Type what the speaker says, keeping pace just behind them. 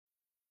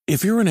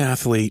If you're an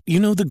athlete, you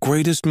know the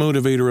greatest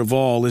motivator of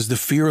all is the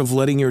fear of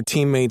letting your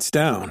teammates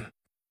down.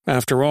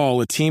 After all,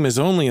 a team is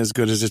only as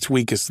good as its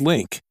weakest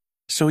link.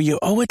 So you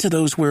owe it to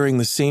those wearing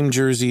the same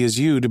jersey as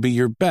you to be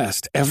your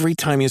best every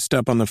time you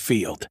step on the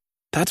field.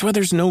 That's why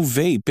there's no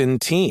vape in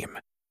team.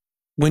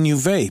 When you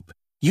vape,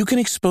 you can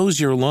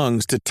expose your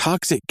lungs to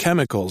toxic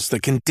chemicals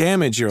that can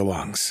damage your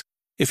lungs.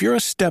 If you're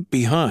a step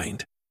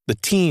behind, the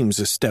team's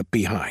a step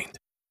behind.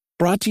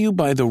 Brought to you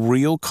by The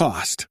Real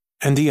Cost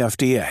and the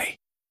FDA.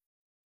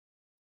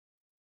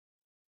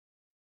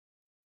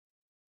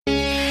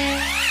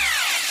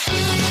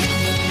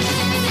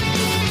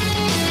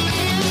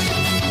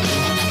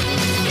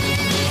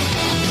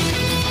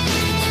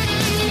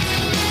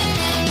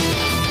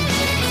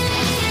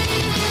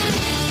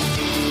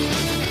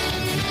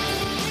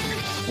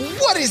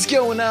 What is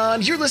going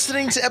on? You're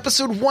listening to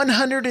episode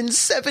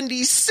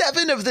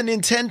 177 of the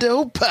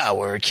Nintendo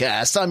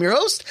Powercast. I'm your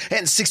host,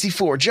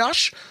 N64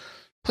 Josh.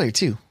 Player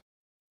 2.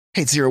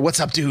 Hey, Zero,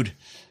 what's up, dude?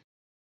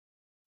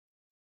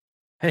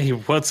 Hey,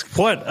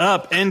 what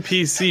up,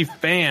 NPC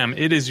fam?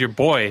 It is your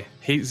boy,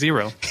 Hate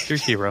Zero, your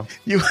hero.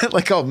 You went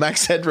like all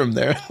Max Headroom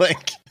there.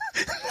 Like,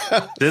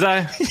 did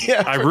I?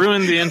 Yeah. I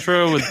ruined the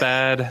intro with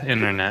bad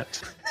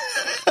internet.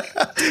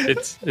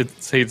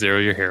 It's Hate Zero,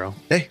 your hero.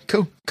 Hey,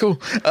 cool.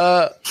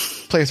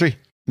 Player 3.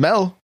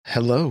 Mel,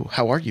 hello.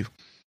 How are you?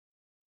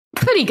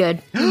 Pretty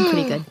good.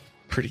 Pretty good.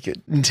 Pretty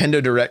good.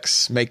 Nintendo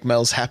Directs make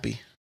Mel's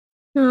happy.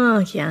 Oh,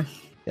 yeah.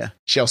 Yeah.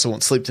 She also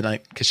won't sleep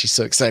tonight because she's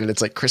so excited.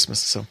 It's like Christmas,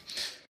 so.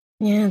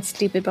 Yeah, it's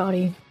stupid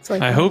body. It's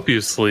like I hope you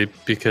sleep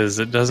because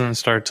it doesn't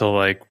start till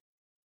like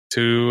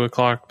 2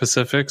 o'clock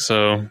Pacific,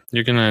 so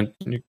it's gonna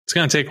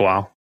take a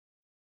while.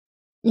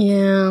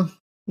 Yeah.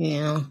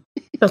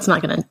 That's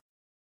not gonna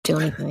do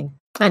anything.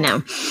 I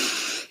know.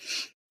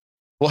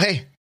 Well,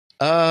 hey,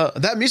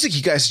 that music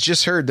you guys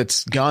just heard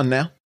that's gone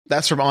now,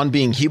 that's from On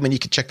Being Human. You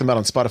can check them out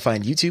on Spotify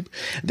and YouTube.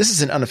 This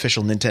is an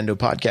unofficial Nintendo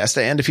podcast.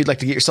 And if you'd like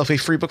to get yourself a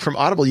free book from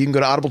Audible, you can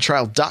go to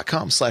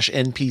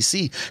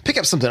audibletrial.com/NPC. Pick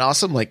up something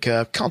awesome like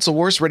Console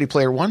Wars, Ready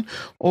Player One,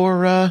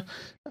 or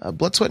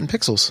Blood, Sweat, and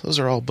Pixels. Those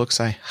are all books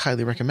I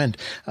highly recommend.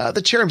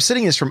 The chair I'm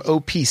sitting is from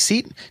OP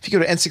Seat. If you go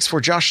to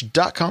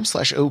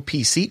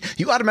n64josh.com/OP Seat,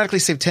 you automatically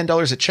save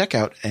 $10 at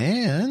checkout.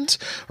 And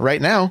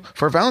right now,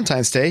 for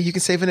Valentine's Day, you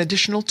can save an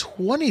additional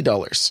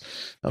 $20.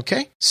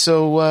 Okay,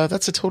 so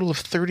that's a total of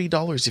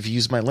 $30 if you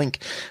use my link.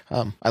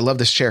 I love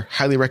this chair.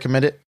 Highly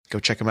recommend it. Go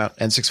check them out.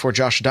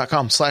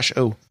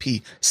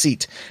 n64josh.com/OP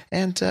Seat.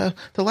 And the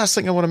last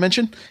thing I want to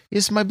mention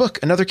is my book,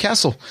 Another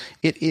Castle.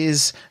 It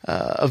is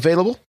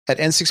available at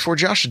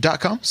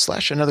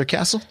n64josh.com/Another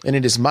Castle. And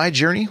it is my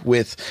journey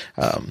with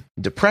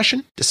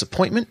depression,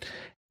 disappointment,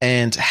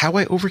 and how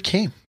I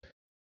overcame.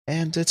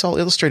 And it's all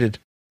illustrated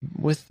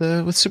with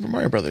Super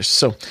Mario Brothers.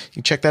 So you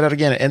can check that out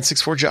again at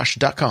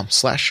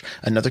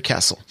n64josh.com/Another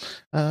Castle.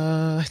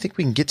 I think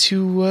we can get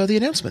to the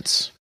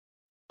announcements.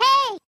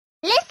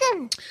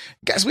 Listen!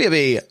 Guys, we have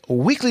a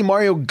weekly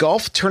Mario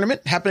Golf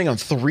tournament happening on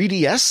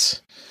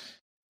 3DS.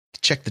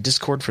 Check the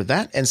Discord for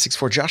that,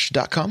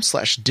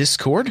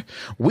 n64josh.com/Discord.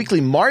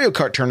 Weekly Mario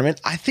Kart tournament.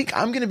 I think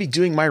I'm going to be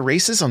doing my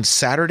races on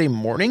Saturday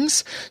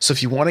mornings. So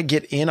if you want to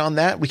get in on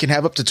that, we can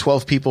have up to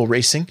 12 people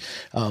racing.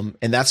 And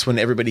that's when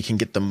everybody can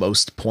get the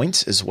most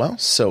points as well.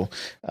 So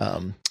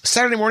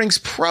Saturday mornings,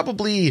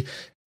 probably...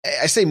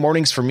 I say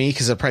mornings for me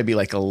because it'll probably be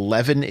like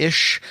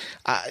 11-ish.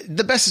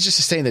 The best is just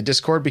to stay in the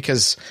Discord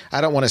because I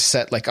don't want to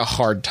set like a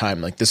hard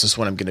time. Like this is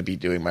when I'm going to be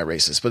doing my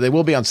races, but they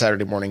will be on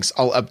Saturday mornings.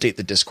 I'll update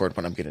the Discord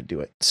when I'm going to do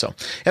it. So,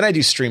 and I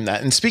do stream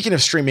that. And speaking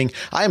of streaming,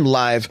 I am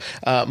live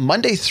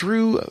Monday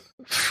through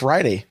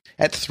Friday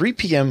at 3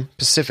 p.m.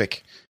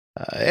 Pacific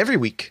every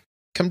week.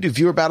 Come do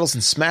viewer battles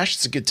and Smash.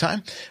 It's a good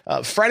time.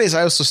 Fridays,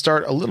 I also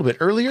start a little bit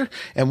earlier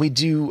and we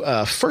do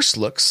first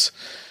looks.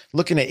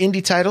 Looking at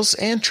indie titles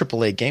and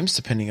AAA games,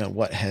 depending on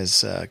what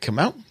has come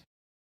out.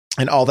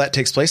 And all that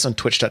takes place on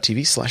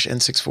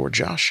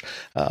twitch.tv/N64Josh.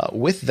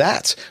 With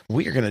that,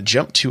 we are going to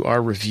jump to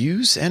our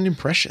reviews and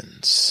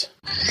impressions.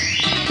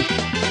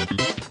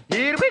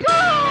 Here we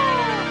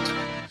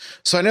go!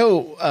 So I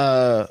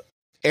know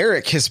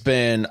Eric has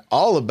been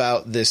all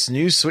about this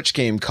new Switch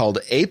game called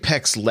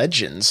Apex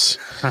Legends.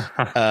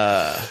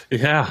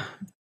 Yeah.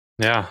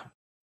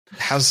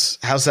 How's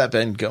that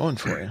been going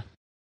for you?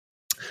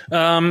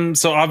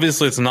 So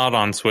obviously it's not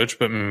on Switch,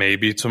 but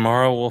maybe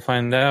tomorrow we'll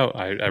find out.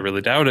 I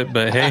really doubt it,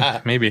 but hey,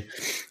 maybe.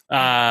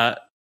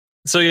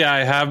 So yeah,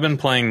 I have been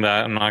playing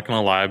that. I'm not going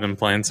to lie. I've been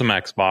playing some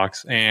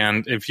Xbox.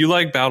 And if you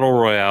like Battle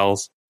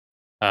Royales,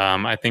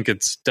 I think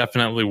it's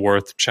definitely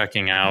worth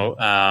checking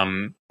out.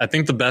 I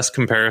think the best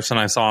comparison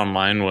I saw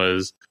online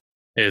was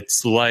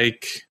it's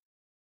like,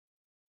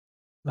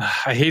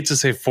 I hate to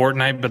say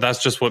Fortnite, but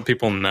that's just what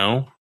people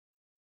know.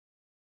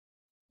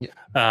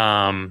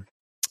 Yeah.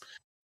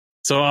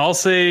 So I'll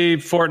say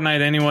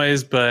Fortnite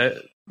anyways,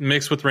 but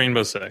mixed with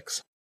Rainbow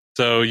Six.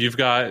 So you've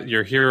got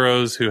your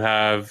heroes who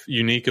have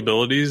unique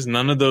abilities.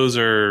 None of those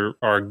are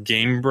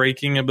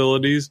game-breaking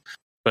abilities,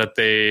 but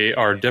they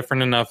are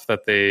different enough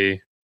that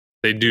they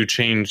do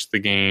change the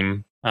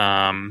game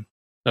a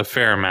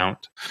fair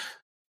amount.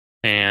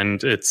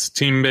 and it's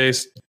team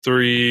based,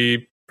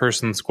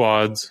 3-person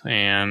squads,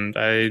 and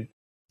the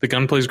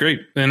gunplay is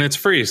great, and it's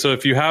free. So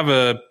if you have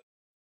a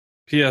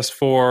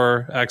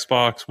PS4,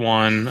 Xbox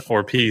One,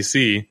 or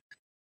PC,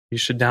 you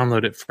should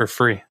download it for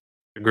free.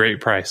 A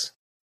great price.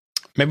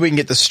 Maybe we can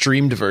get the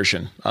streamed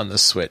version on the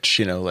Switch,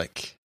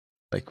 like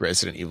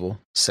Resident Evil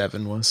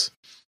 7 was.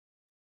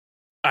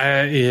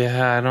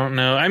 I don't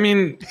know. I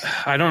mean,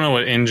 I don't know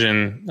what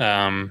engine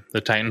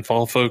the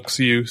Titanfall folks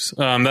use.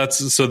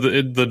 That's so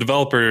the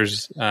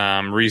developers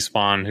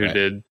Respawn, who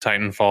did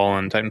Titanfall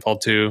and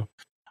Titanfall 2,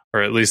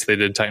 or at least they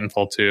did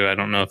Titanfall 2. I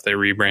don't know if they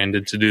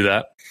rebranded to do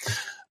that.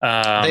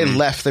 They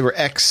left. They were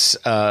ex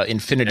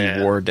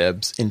Infinity Ward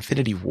devs.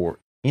 Infinity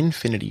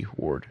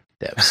Ward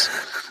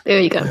devs.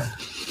 There you go.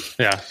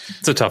 Yeah,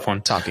 it's a tough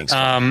one. Talking.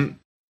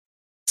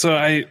 So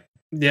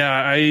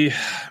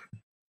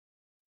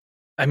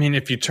I mean,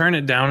 if you turn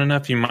it down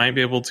enough, you might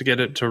be able to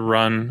get it to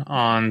run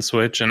on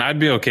Switch, and I'd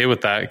be okay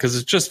with that because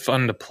it's just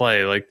fun to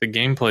play. Like, the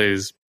gameplay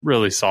is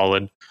really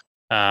solid.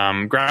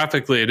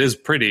 Graphically, it is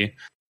pretty,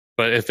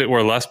 but if it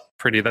were less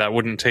pretty, that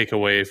wouldn't take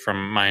away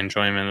from my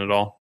enjoyment at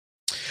all.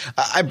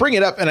 I bring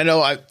it up, and I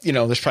know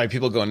there's probably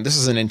people going, "This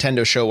is a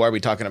Nintendo show. Why are we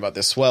talking about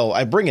this?" Well,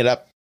 I bring it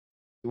up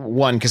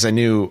one because I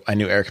knew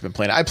Eric had been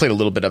playing. I played a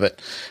little bit of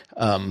it.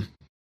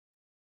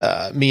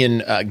 Me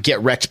and Get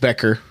Wrecked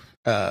Becker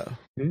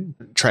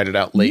tried it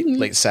out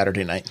late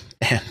Saturday night,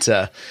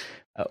 and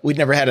we'd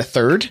never had a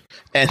third,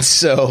 and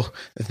so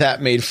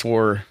that made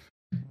for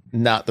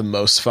not the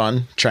most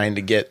fun trying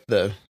to get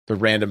the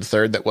random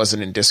third that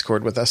wasn't in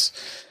Discord with us.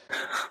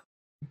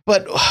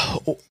 But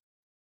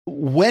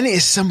when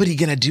is somebody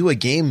going to do a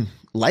game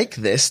like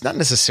this? Not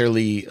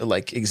necessarily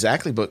like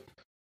exactly, but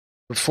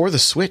for the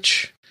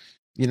Switch.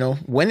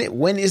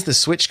 When is the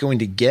Switch going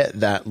to get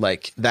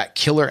that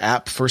killer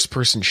app first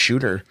person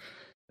shooter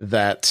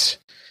that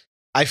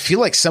I feel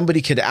like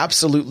somebody could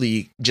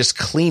absolutely just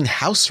clean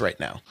house right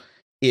now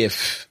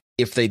if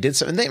they did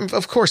so. And they,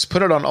 of course,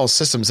 put it on all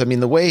systems. I mean,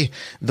 the way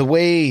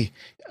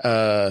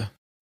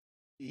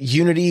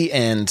Unity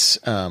and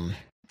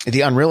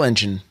the Unreal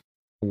Engine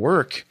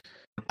work,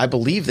 I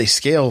believe they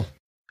scale,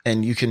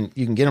 and you can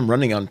get them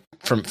running on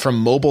from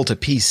mobile to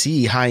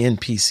PC, high end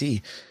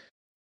PC.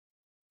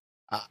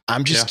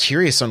 I'm just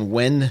curious on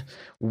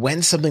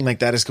when something like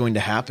that is going to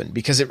happen,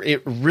 because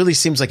it really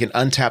seems like an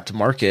untapped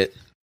market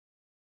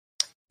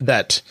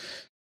that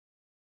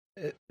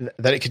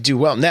it could do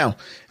well. Now,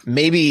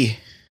 maybe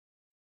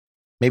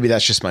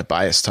that's just my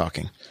bias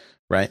talking,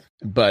 right?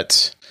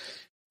 But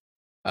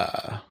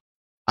I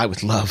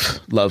would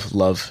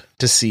love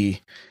to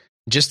see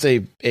just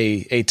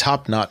a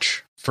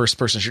top-notch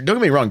first-person shooter. Don't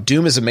get me wrong,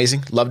 Doom is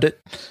amazing. Loved it.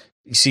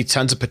 You see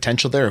tons of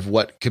potential there of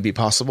what could be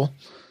possible.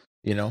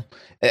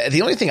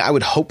 The only thing I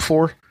would hope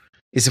for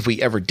is if we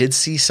ever did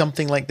see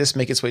something like this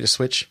make its way to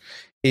Switch,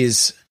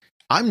 is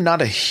I'm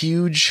not a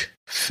huge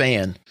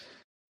fan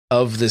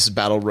of this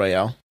battle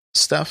royale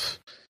stuff,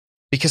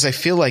 because I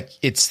feel like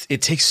it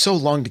takes so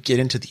long to get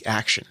into the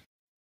action.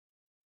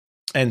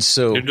 And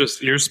so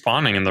you're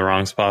spawning in the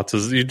wrong spots.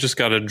 You just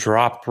got to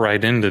drop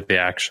right into the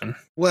action.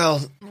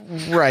 Well,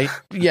 right.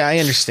 Yeah, I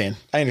understand.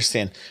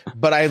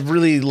 But I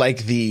really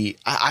like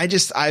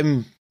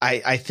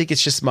I think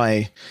it's just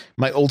my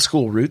old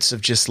school roots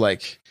of just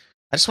like,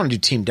 I just want to do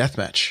team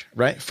deathmatch,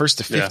 right? First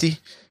to 50,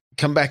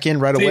 come back in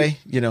right away,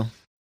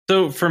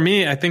 So for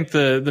me, I think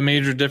the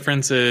major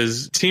difference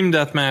is team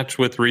deathmatch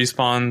with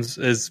respawns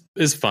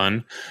is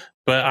fun,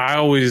 but I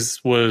always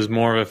was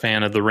more of a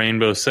fan of the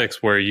Rainbow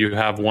Six, where you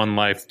have one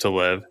life to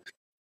live,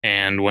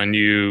 and when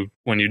you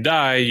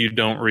die, you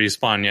don't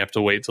respawn. You have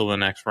to wait till the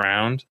next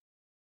round.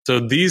 So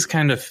these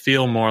kind of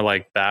feel more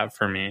like that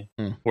for me,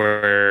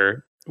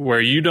 where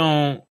you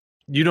don't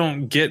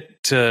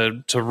get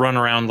to run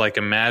around like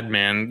a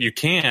madman. You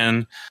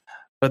can,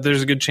 but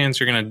there's a good chance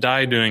you're going to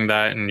die doing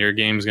that, and your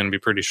game's going to be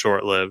pretty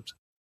short-lived.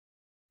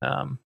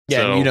 And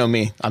you know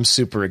me, I'm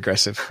super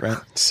aggressive, right?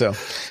 So,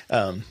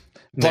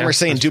 Plumber's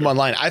saying Doom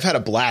Online. I've had a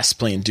blast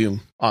playing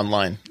Doom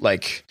Online.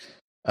 Like,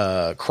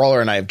 Crawler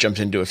and I have jumped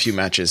into a few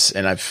matches,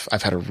 and I've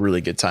had a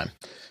really good time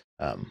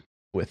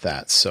with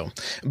that. So,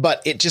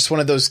 but it's just one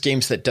of those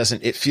games that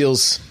it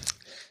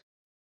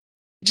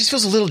just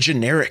feels a little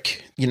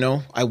generic,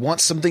 I want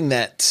something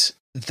that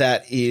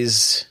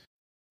is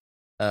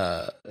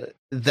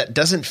that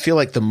doesn't feel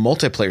like the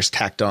multiplayer's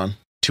tacked on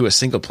to a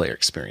single player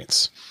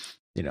experience.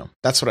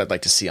 That's what I'd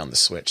like to see on the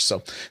Switch.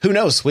 So who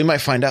knows? We might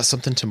find out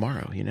something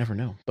tomorrow. You never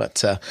know.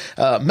 But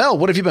Mel,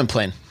 what have you been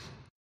playing?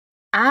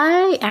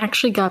 I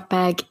actually got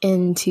back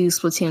into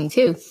Splatoon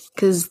 2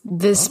 because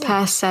this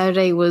past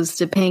Saturday was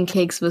the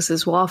Pancakes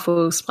versus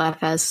Waffles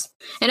Splatfest.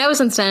 And ever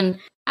since then,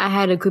 I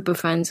had a group of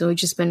friends and we've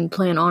just been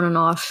playing on and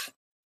off.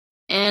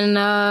 And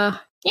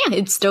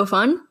it's still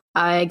fun.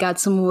 I got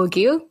some more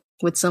gear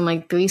with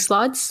some 3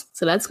 slots.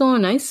 So that's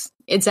going nice.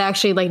 It's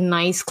actually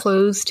nice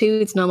clothes too.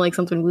 It's not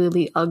something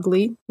really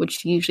ugly,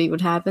 which usually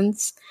what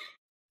happens.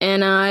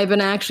 And I've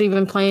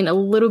been playing a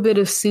little bit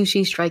of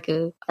Sushi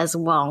Striker as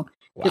well.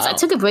 Because I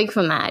took a break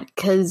from that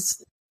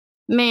because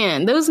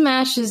Man, those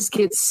matches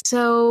get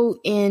so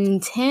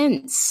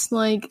intense.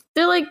 Like,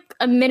 they're like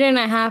a minute and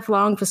a half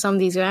long for some of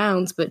these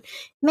rounds, but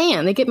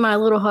man, they get my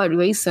little heart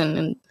racing.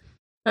 And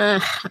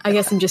I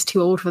guess I'm just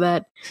too old for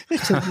that,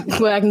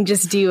 where I can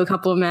just do a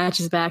couple of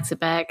matches back to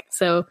back.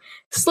 So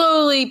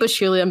slowly but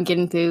surely, I'm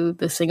getting through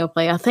the single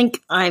play. I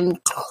think I'm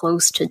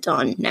close to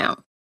done now.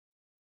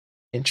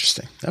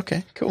 Interesting.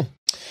 Okay, cool.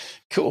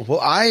 Well,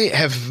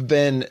 I've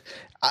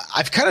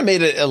kind of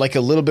made it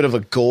a little bit of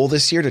a goal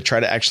this year to try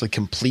to actually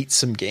complete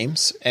some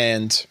games.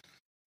 And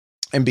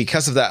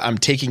because of that, I'm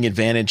taking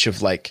advantage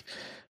of like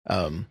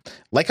on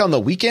the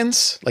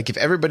weekends, like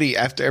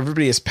after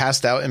everybody has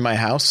passed out in my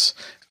house,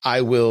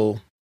 I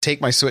will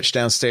take my Switch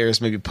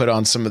downstairs, maybe put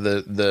on some of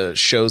the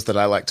shows that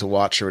I like to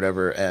watch or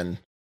whatever,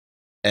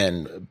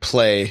 and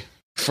play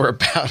for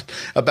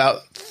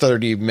about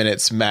 30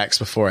 minutes max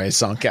before I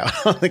zonk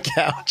out on the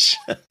couch.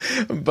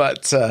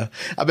 But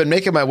I've been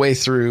making my way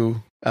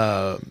through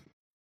Bayonetta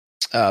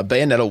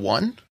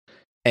 1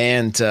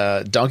 and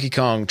Donkey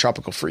Kong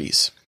Tropical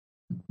Freeze.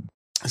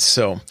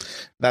 So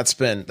that's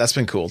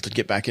been cool to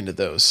get back into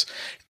those.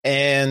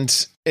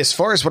 And as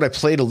far as what I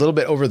played a little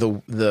bit over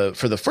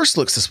for the first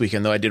looks this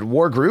weekend, though, I did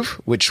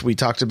Wargroove, which we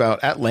talked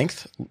about at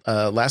length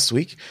last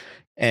week,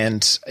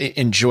 and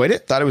enjoyed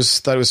it. Thought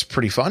it was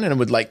pretty fun, and I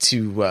would like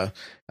to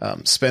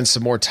spend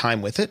some more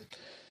time with it.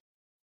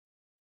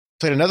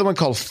 Played another one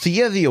called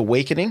Thea: The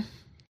Awakening.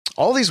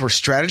 All these were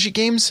strategy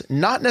games,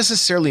 not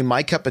necessarily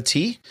my cup of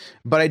tea,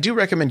 but I do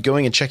recommend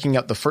going and checking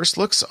out the first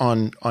looks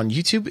on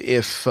YouTube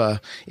if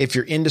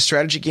you're into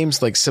strategy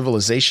games like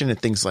Civilization and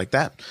things like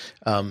that.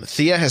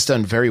 Thea has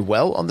done very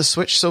well on the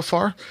Switch so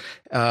far.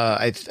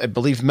 I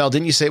believe, Mel,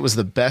 didn't you say it was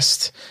the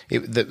best?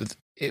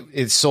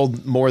 It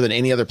sold more than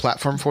any other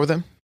platform for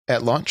them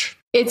at launch?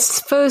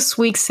 Its first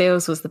week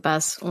sales was the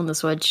best on the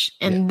Switch,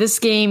 and this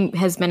game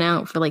has been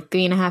out for like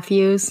 3.5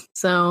 years,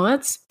 so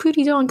that's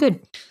pretty darn good.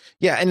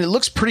 Yeah, and it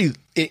looks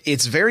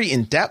it's very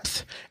in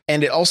depth,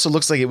 and it also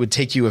looks like it would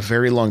take you a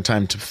very long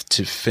time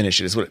to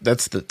finish it.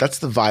 That's the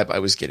vibe I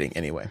was getting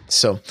anyway.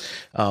 So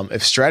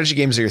if strategy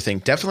games are your thing,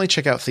 definitely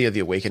check out Thea: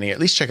 The Awakening. At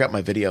least check out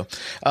my video.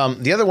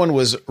 The other one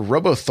was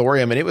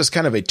Robothorium, and it was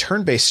kind of a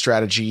turn-based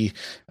strategy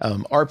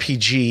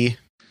RPG.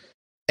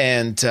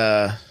 And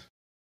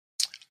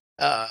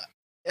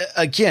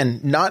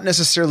again, not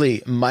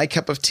necessarily my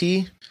cup of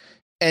tea.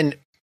 And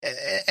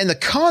the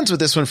cons with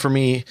this one for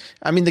me,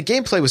 I mean, the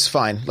gameplay was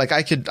fine. Like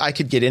I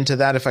could get into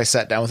that if I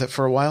sat down with it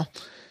for a while.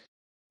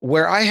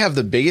 Where I have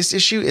the biggest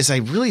issue is I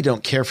really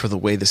don't care for the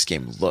way this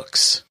game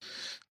looks.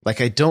 Like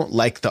I don't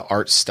like the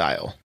art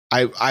style.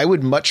 I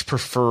would much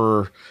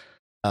prefer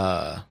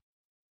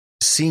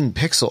seeing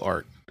pixel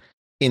art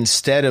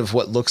instead of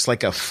what looks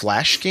like a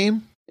Flash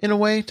game in a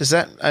way. Is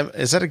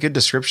that a good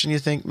description, you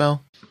think,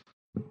 Mel?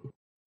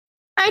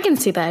 I can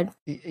see that.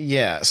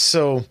 Yeah,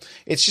 so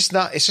it's just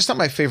not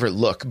my favorite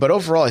look, but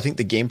overall I think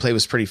the gameplay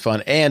was pretty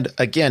fun, and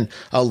again,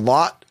 a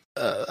lot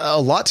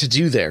to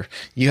do there.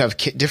 You have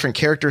different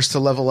characters to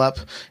level up,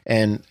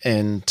 and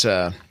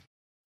so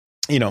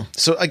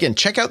again,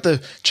 check out the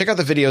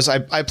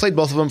videos. I played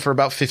both of them for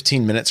about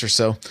 15 minutes or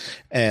so,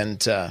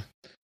 and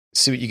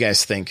see what you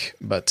guys think.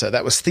 But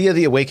that was Thea: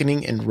 The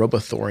Awakening and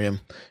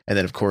Robothorium, and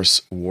then of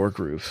course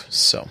Wargroove.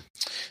 So.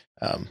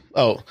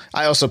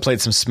 I also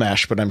played some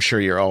Smash, but I'm sure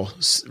you're all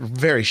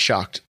very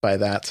shocked by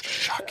that.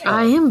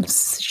 I am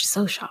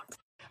so shocked.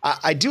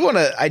 I do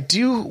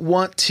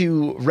want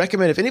to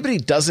recommend, if anybody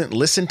doesn't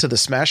listen to the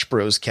Smash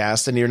Bros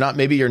cast and you're not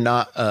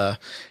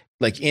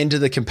like into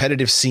the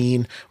competitive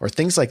scene or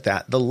things like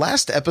that, the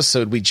last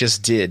episode we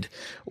just did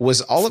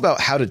was all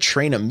about how to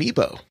train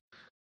Amiibo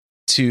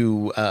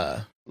to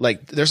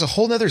like there's a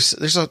whole other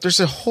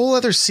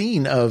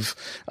scene of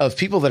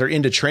people that are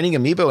into training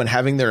Amiibo and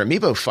having their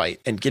Amiibo fight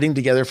and getting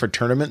together for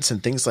tournaments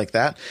and things like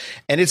that.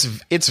 And it's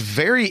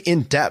very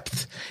in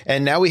depth.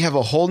 And now we have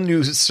a whole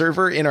new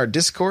server in our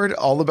Discord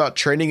all about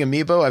training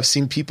Amiibo. I've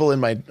seen people in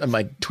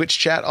my Twitch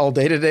chat all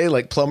day today,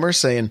 like Plumber,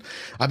 saying,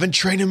 I've been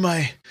training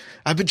my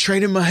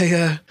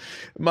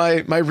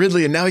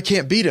Ridley and now I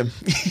can't beat him.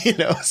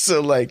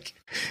 So like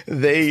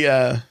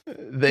they're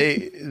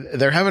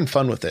having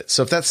fun with it.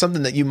 So if that's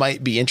something that you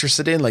might be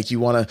interested in, like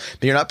but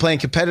you're not playing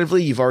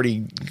competitively, you've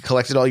already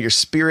collected all your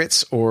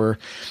spirits, or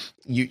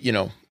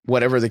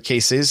whatever the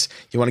case is,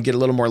 you want to get a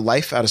little more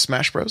life out of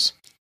Smash Bros.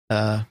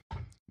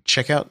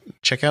 Check out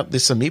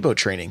this Amiibo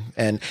training,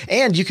 and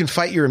you can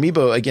fight your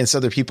Amiibo against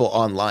other people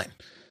online.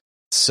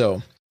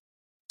 So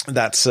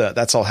that's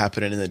all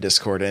happening in the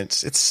Discord, and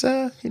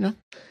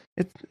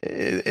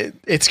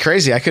it's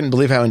crazy. I couldn't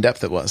believe how in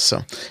depth it was.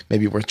 So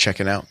maybe worth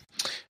checking out.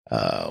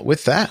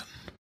 With that,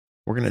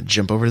 we're going to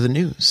jump over to the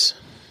news.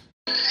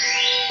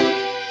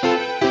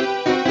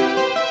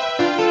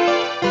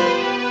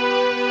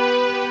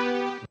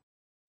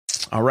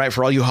 All right.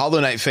 For all you Hollow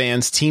Knight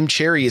fans, Team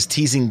Cherry is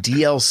teasing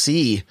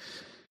DLC.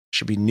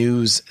 Should be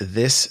news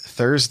this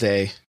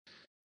Thursday.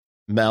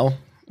 Mel,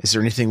 is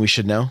there anything we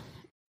should know?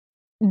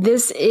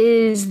 This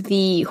is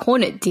the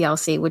Hornet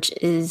DLC, which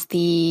is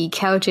the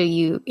character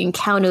you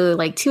encounter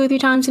like 2 or 3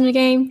 times in the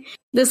game.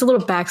 There's a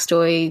little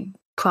backstory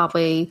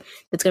probably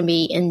that's going to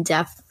be in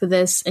depth for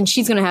this, and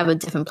she's going to have a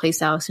different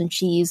playstyle since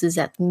she uses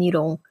that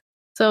needle.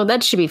 So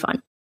that should be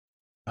fun.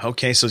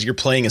 Okay, so you're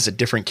playing as a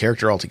different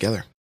character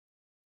altogether.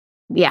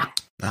 Yeah,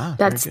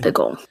 that's good. the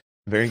goal.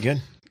 Very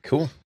good.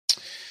 Cool.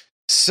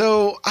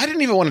 So I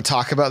didn't even want to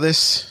talk about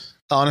this,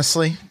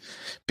 honestly,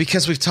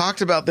 because we've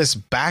talked about this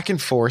back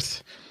and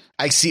forth.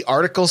 I see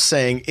articles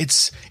saying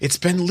it's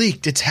been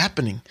leaked, it's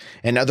happening,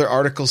 and other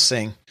articles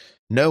saying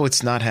no,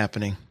 it's not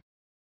happening.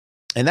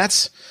 And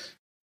that's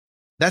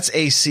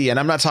AC, and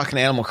I'm not talking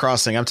Animal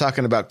Crossing. I'm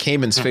talking about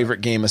Cayman's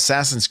favorite game,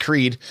 Assassin's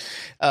Creed.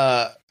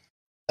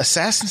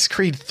 Assassin's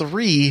Creed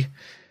 3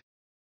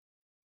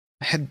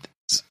 had,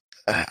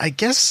 I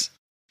guess,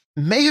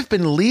 may have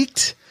been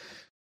leaked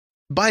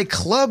by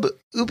Club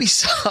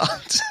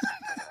Ubisoft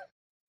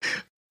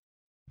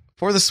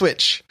for the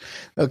Switch.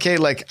 Okay,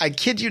 like, I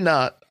kid you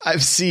not.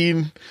 I've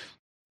seen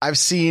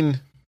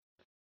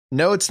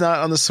no, it's not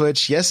on the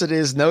Switch. Yes, it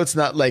is. No, it's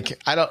not. Like,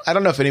 I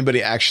don't know if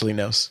anybody actually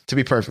knows, to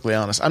be perfectly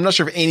honest. I'm not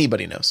sure if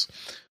anybody knows.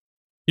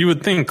 You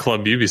would think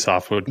Club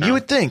Ubisoft would know. You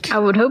would think. I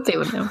would hope they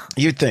would know.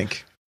 You'd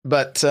think.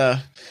 But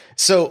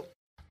so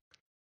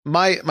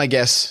my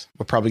guess,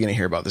 we're probably going to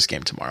hear about this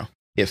game tomorrow.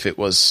 If it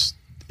was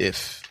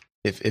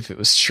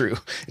true.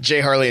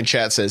 Jay Harley in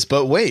chat says,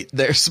 but wait,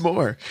 there's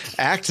more.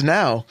 Act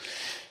now.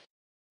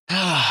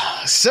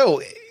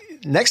 So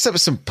next up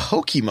is some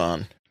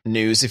Pokemon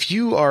news. If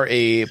you are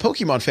a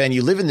Pokemon fan,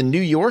 you live in the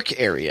New York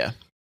area.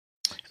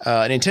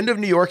 Nintendo of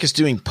New York is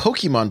doing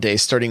Pokemon Day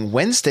starting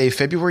Wednesday,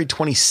 February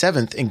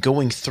 27th and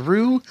going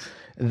through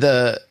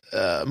the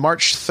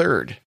March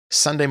 3rd,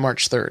 Sunday,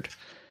 March 3rd.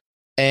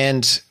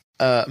 And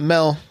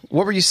Mel,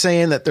 what were you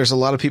saying? That there's a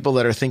lot of people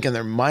that are thinking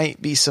there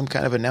might be some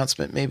kind of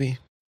announcement, maybe?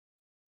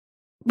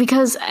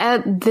 Because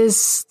at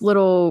this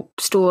little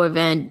store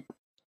event,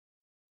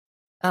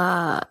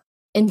 Nintendo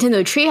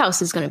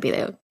Treehouse is going to be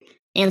there,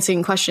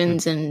 answering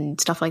questions and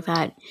stuff like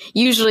that.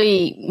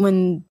 Usually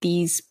when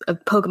these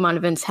Pokemon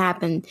events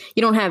happen,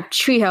 you don't have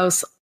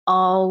Treehouse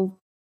all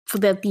for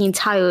the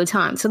entire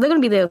time. So they're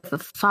going to be there for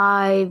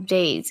 5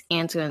 days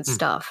answering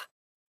stuff.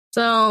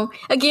 So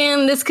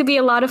again, this could be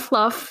a lot of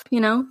fluff,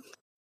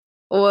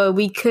 or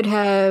we could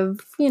have,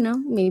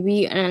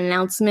 maybe an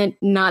announcement,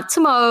 not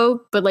tomorrow,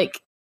 but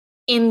like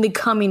in the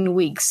coming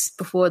weeks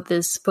before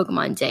this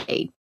Pokemon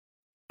Day.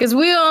 Because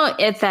we are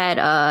at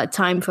that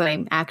time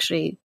frame,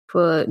 actually,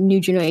 for new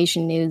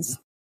generation news,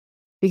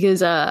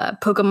 because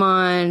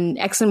Pokemon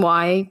X and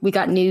Y, we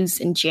got news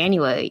in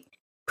January.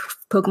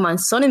 Pokemon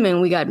Sun and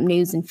Moon, we got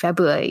news in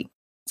February.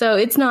 So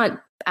it's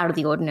not out of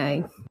the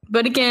ordinary.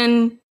 But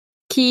again,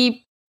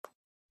 keep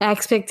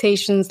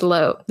expectations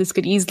low. This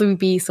could easily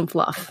be some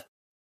fluff.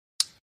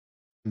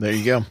 There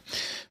you go.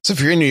 So if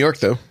you're in New York,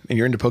 though, and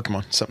you're into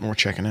Pokemon, something we're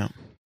checking out.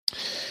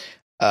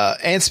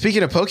 And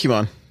speaking of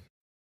Pokemon,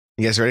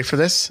 you guys ready for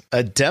this?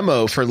 A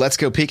demo for Let's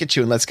Go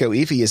Pikachu and Let's Go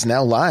Eevee is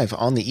now live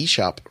on the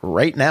eShop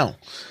right now.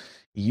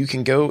 You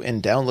can go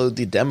and download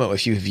the demo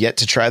if you have yet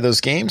to try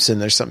those games,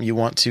 and there's something you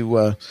want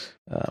to,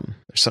 there's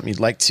something you'd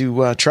like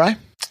to try.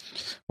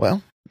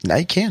 Well, now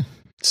you can.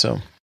 So,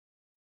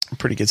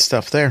 pretty good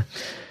stuff there.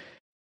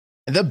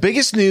 The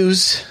biggest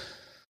news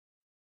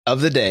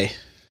of the day.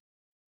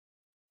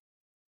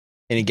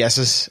 Any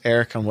guesses,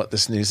 Eric, on what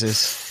this news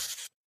is?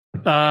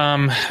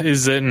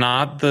 Is it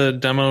not the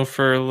demo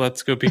for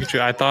Let's Go Pikachu?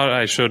 I thought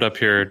I showed up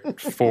here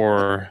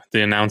for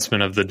the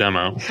announcement of the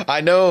demo.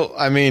 I know.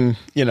 I mean,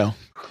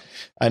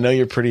 I know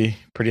you're pretty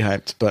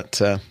hyped,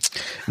 but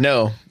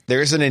no,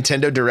 there's a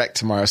Nintendo Direct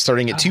tomorrow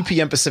starting at 2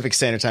 p.m. Pacific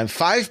Standard Time,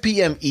 5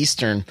 p.m.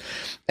 Eastern.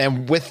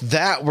 And with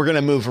that, we're going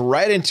to move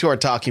right into our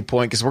talking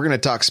point because we're going to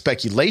talk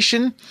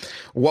speculation,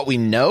 what we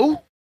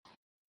know,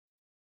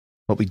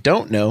 what we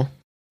don't know,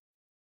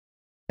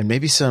 and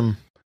maybe some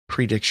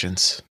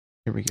predictions.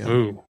 Here we go.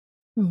 Ooh.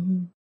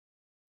 Mm-hmm.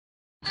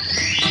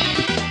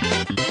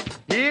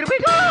 Here we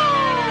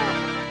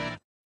go!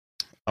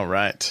 All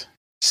right.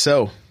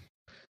 So,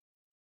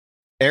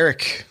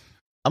 Eric,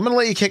 I'm going to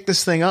let you kick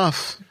this thing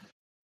off.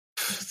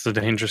 It's a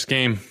dangerous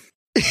game.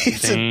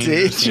 It's a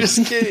dangerous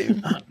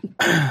game.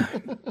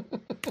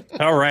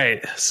 All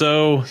right.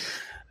 So,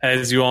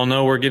 as you all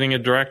know, we're getting a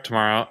Direct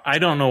tomorrow. I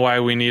don't know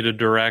why we need a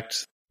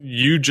Direct.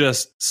 You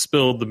just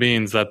spilled the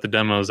beans that the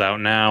demo's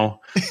out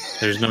now.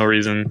 There's no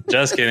reason.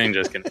 Just kidding.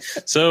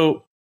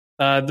 So,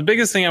 the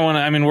biggest thing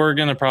we're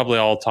going to probably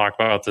all talk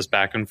about this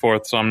back and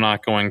forth, so I'm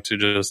not going to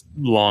just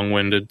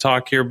long-winded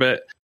talk here,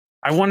 but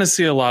I want to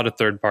see a lot of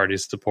third-party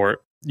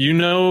support.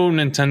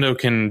 Nintendo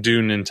can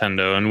do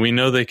Nintendo, and we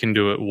know they can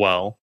do it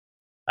well.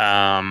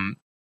 They're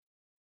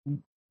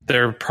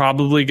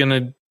probably going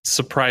to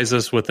surprise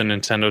us with a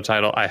Nintendo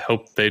title. I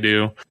hope they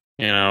do.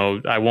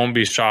 I won't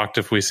be shocked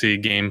if we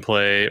see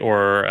gameplay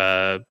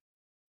or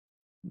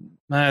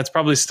it's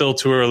probably still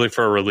too early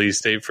for a release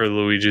date for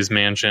Luigi's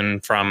Mansion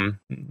from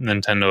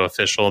Nintendo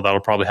official. That'll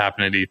probably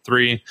happen at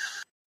E3.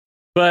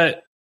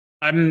 But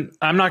I'm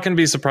not going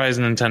to be surprised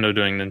Nintendo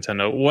doing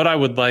Nintendo. What I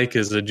would like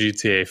is a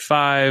GTA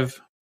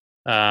 5.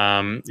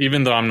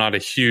 Even though I'm not a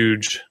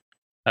huge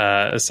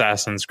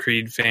Assassin's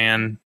Creed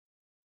fan,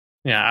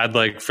 I'd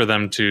like for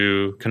them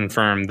to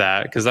confirm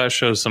that, because that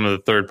shows some of the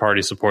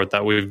third-party support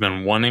that we've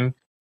been wanting.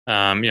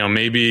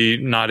 Maybe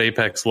not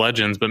Apex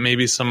Legends, but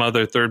maybe some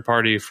other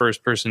third-party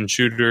first-person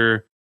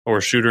shooter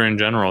or shooter in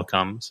general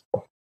comes.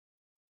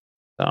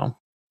 So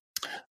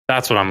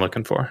that's what I'm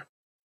looking for.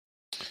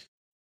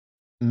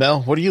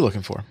 Mel, what are you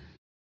looking for?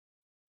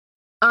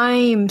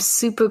 I'm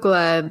super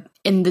glad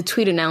in the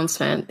tweet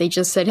announcement they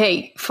just said,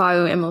 hey,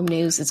 Fire Emblem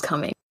news is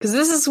coming. Because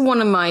this is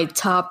one of my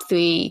top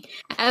 3,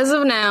 as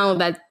of now,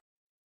 that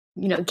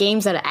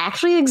games that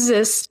actually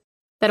exist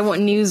that I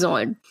want news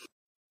on.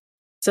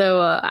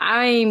 So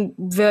I'm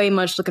very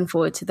much looking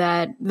forward to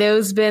that.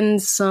 There's been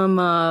some,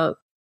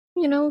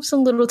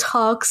 some little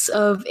talks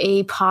of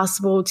a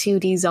possible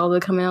 2D Zelda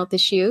coming out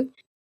this year.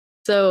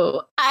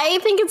 So I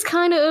think it's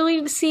kind of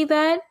early to see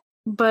that.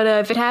 But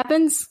if it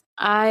happens,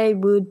 I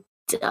would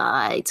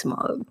die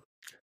tomorrow.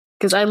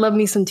 Because I love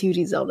me some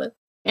 2D Zelda.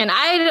 And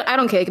I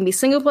don't care. It can be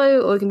single player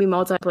or it can be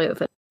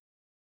multiplayer.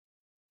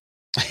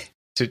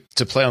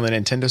 To play on the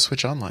Nintendo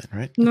Switch Online,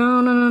 right?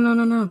 No.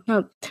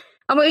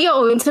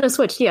 Nintendo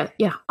Switch, yeah.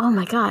 Oh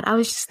my god, I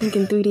was just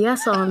thinking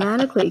 3DS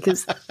automatically,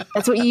 because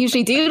that's what you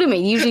usually do to me.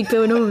 You usually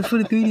going over for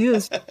the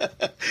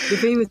 3DS, your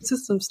favorite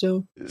system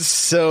still.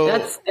 So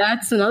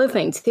that's another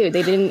thing too.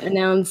 They didn't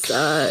announce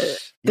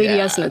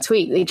 3DS in a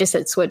tweet. They just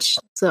said Switch.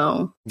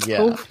 So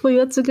hopefully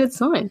that's a good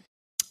sign.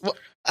 Well,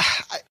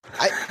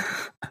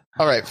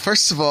 all right.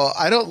 First of all,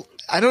 I don't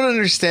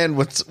understand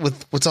what's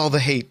all the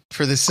hate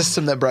for the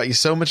system that brought you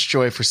so much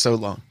joy for so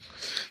long,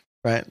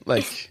 right?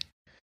 Like,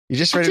 you're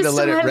just ready to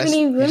let it rest.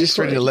 You're just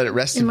ready to let it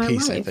rest in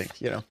peace, life. I think,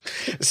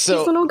 So he's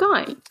a little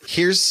guy.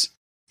 Here's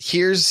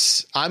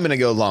I'm gonna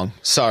go long.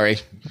 Sorry,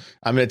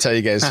 I'm gonna tell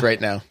you guys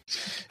right now,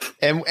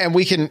 and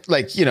we can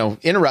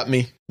interrupt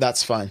me.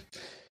 That's fine.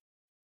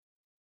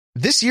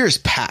 This year is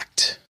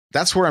packed.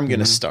 That's where I'm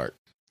gonna start.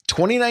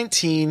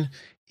 2019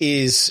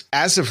 is,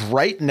 as of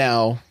right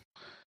now,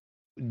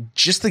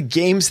 just the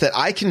games that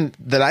I can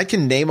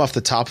name off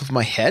the top of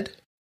my head.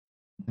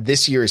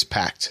 This year is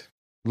packed.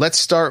 Let's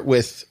start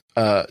with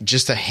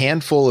just a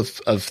handful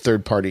of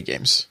third-party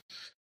games.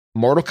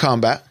 Mortal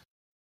Kombat,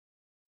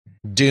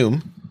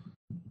 Doom.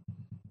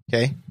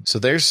 Okay, so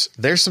there's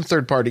some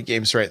third-party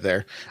games right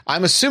there.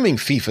 I'm assuming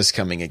FIFA's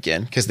coming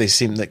again, because they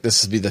seem like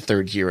this will be the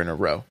 3rd year in a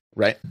row,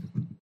 right?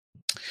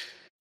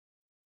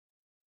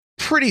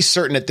 Pretty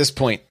certain at this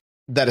point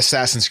that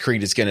Assassin's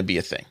Creed is going to be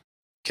a thing.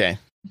 Okay,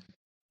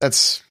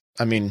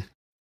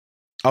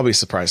 I'll be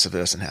surprised if it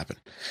doesn't happen.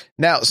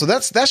 Now, so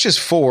that's just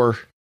 4,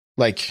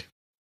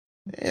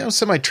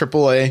 semi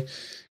AAA,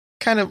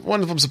 kind of.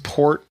 One of them's a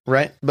port,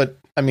 right? But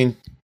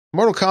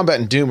Mortal Kombat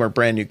and Doom are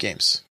brand new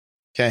games.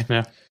 Okay.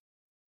 Yeah.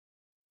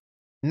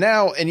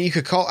 Now, and you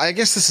could call, I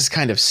guess this is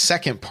kind of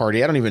second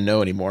party. I don't even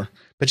know anymore.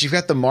 But you've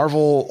got the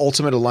Marvel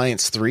Ultimate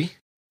Alliance 3,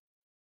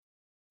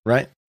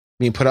 right?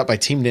 Being put out by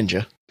Team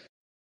Ninja.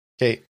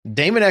 Okay.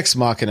 Daemon X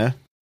Machina,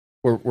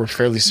 we're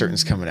fairly certain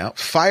is coming out.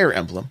 Fire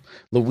Emblem,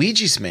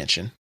 Luigi's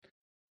Mansion,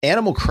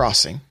 Animal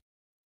Crossing,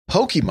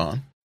 Pokemon,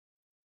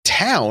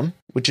 Town,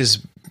 which is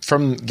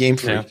from Game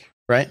Freak,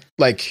 right?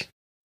 This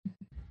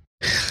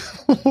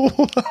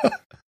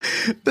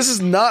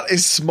is not a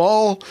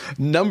small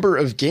number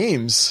of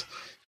games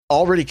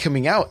already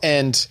coming out.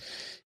 And,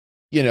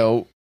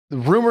 the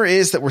rumor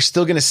is that we're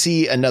still going to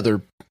see another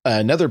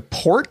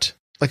port,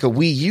 like a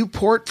Wii U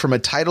port from a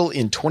title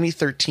in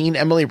 2013.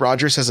 Emily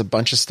Rogers has a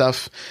bunch of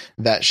stuff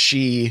that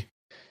she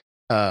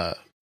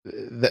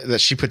that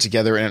she put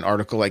together in an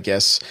article, I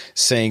guess,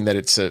 saying that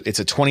it's a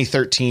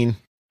 2013.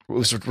 It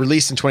was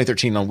released in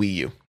 2013 on Wii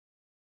U.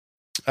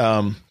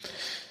 I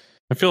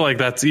feel like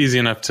that's easy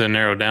enough to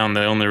narrow down.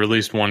 They only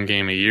released one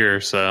game a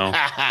year, so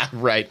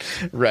right.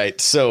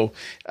 So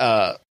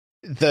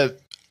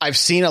I've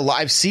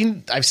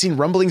seen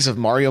rumblings of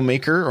Mario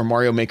Maker or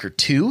Mario Maker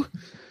 2.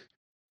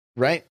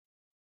 Right.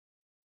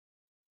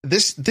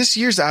 This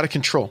year's out of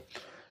control.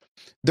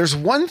 There's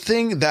one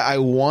thing that I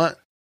want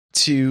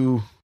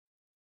to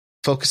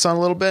focus on a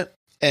little bit,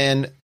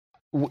 and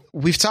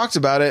we've talked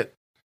about it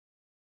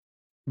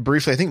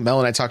briefly. I think Mel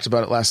and I talked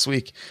about it last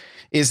week.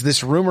 Is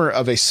this rumor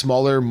of a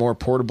smaller, more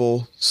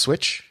portable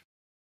Switch,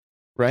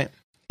 right?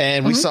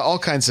 And we've seen all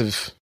kinds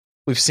of,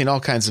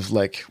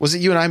 was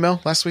it you and I,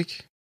 Mel, last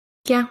week?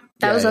 Yeah,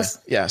 that was us.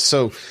 Yeah.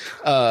 So,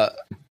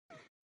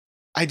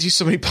 I do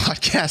so many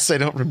podcasts, I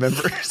don't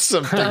remember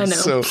some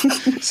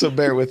things. So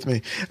bear with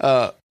me.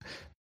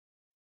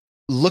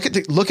 Look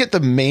at the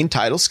main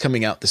titles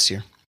coming out this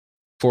year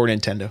for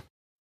Nintendo: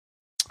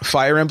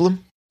 Fire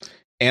Emblem,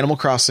 Animal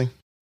Crossing,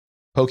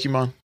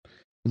 Pokemon,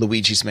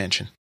 Luigi's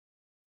Mansion.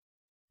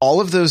 All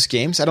of those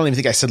games, I don't even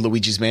think I said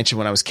Luigi's Mansion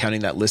when I was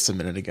counting that list a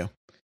minute ago.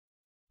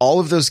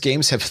 All of those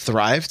games have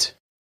thrived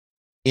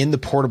in the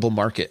portable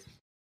market.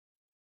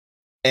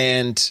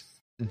 And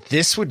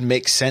this would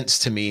make sense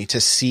to me to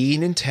see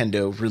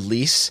Nintendo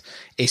release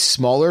a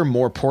smaller,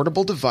 more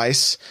portable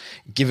device,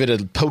 give it a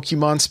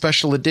Pokemon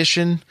special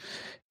edition.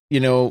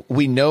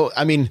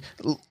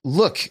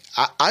 Look,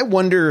 I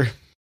wonder,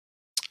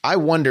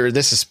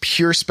 this is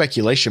pure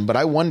speculation, but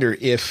I wonder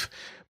if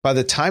by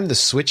the time the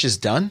Switch is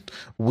done,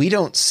 we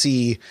don't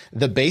see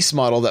the base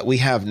model that we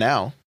have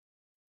now,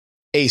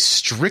 a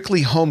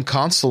strictly home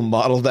console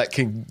model that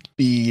can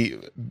be,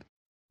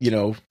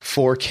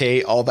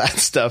 4K, all that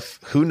stuff.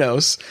 Who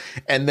knows?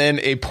 And then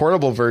a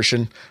portable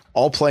version,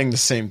 all playing the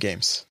same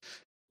games.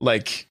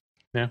 Like,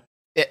 yeah.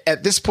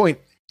 At this point,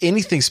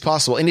 anything's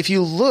possible. And if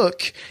you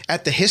look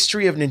at the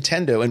history of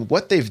Nintendo and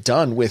what they've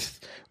done with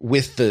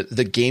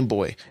the Game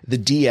Boy, the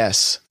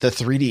DS, the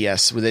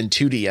 3DS, within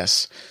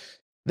 2DS,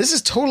 this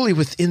is totally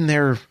within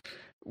their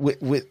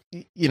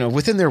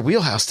within their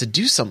wheelhouse to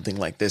do something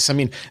like this. I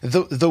mean,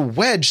 the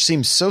Wedge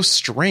seems so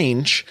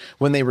strange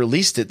when they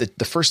released it,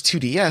 the first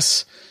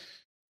 2DS,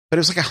 but it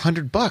was like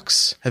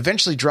 $100.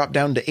 Eventually dropped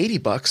down to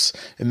 $80.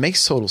 It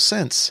makes total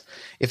sense.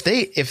 If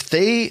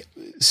they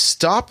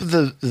stop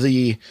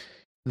the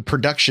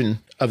production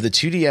of the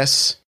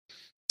 2DS,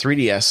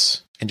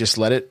 3DS, and just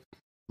let it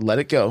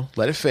go,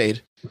 let it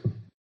fade,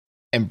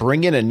 and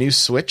bring in a new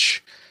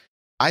Switch,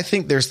 I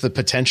think there's the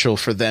potential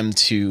for them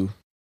to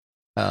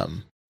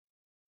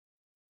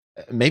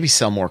maybe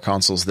sell more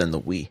consoles than the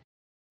Wii,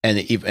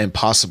 and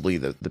possibly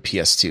the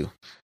PS2,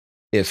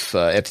 if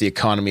the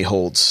economy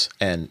holds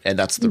and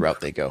that's the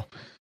route they go.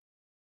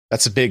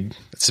 That's a big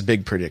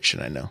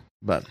prediction, I know,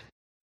 but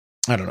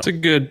I don't know.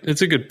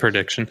 It's a good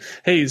prediction.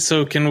 Hey,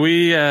 so can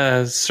we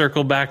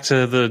circle back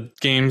to the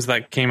games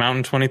that came out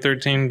in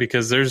 2013,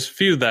 because there's a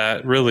few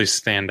that really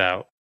stand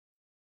out.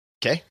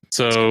 Okay.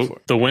 So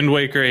the Wind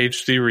Waker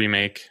HD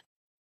remake,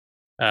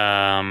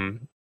 Pikmin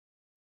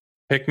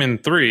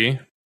 3,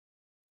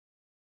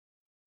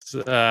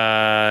 Game &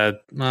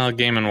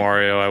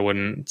 Wario, I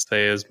wouldn't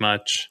say as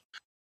much.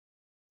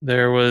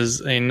 There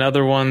was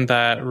another one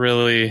that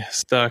really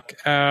stuck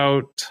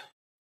out.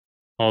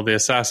 Well, the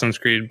Assassin's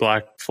Creed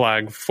Black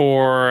Flag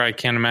 4, I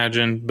can't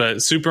imagine,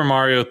 but Super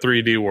Mario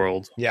 3D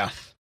World,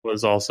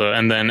 was also,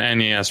 and then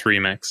NES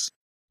Remix.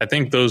 I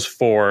think those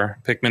 4,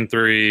 Pikmin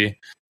 3,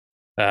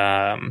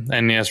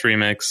 NES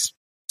Remix,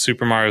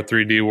 Super Mario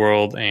 3D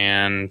World,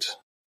 and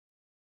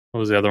what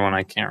was the other one?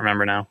 I can't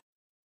remember now.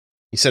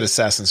 You said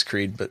Assassin's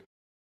Creed, but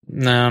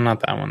no, not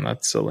that one.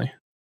 That's silly.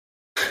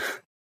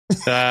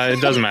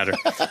 It doesn't matter.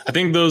 I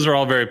think those are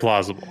all very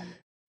plausible.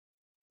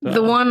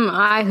 The one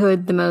I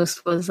heard the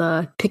most was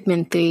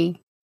Pikmin 3.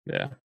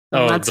 Yeah.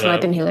 That's what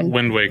I've been hearing.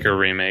 Wind Waker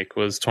remake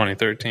was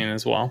 2013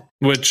 as well,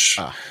 which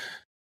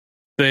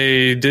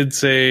they did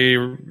say,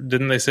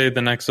 didn't they say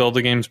the next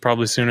Zelda game's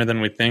probably sooner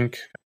than we think?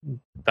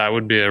 That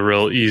would be a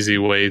real easy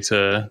way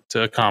to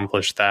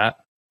accomplish that.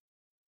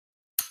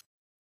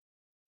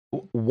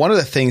 One of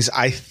the things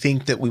I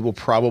think that we will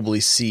probably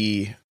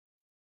see,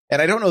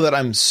 and I don't know that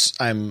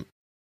I'm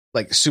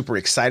like super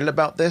excited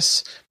about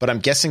this, but I'm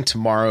guessing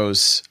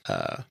tomorrow's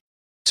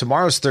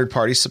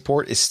third-party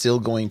support is still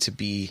going to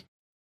be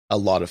a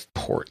lot of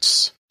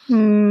ports.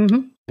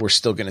 Mm-hmm. We're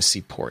still going to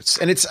see ports,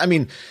 and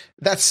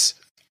that's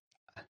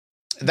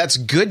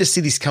good to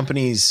see these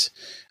companies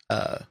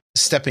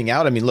stepping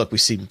out. I mean, look,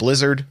 we've seen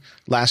Blizzard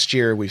last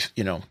year.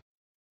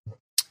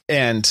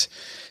 And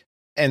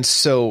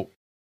so,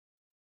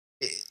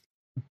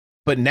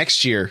 but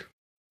next year,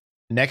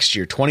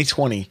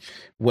 2020,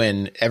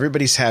 when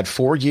everybody's had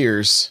 4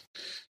 years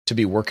to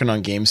be working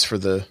on games for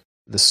the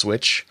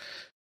Switch,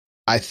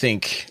 I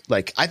think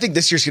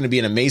this year's going to be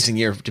an amazing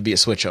year to be a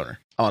Switch owner.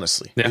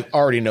 Honestly, we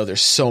already know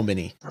there's so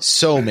many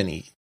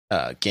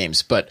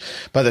games, but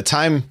by the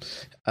time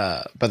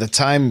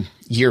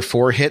year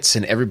 4 hits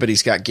and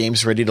everybody's got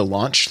games ready to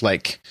launch,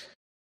 like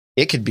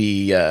it could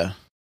be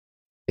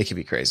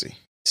crazy.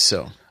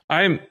 So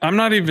I'm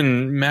not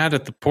even mad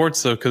at the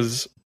ports though,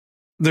 because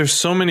there's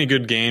so many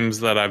good games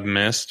that I've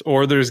missed,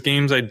 or there's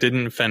games I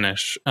didn't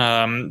finish.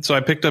 So I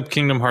picked up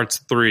Kingdom Hearts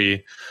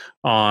 3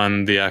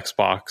 on the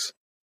Xbox.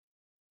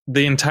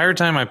 The entire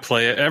time I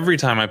play it, every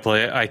time I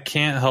play it, I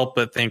can't help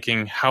but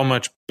thinking how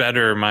much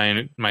better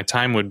my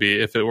time would be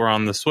if it were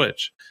on the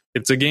Switch.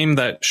 It's a game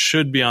that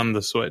should be on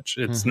the Switch.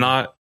 It's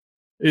not.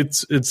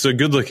 It's a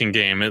good looking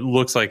game. It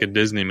looks like a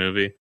Disney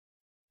movie,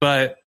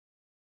 but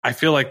I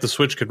feel like the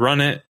Switch could run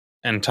it,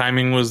 and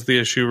timing was the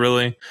issue,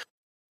 really.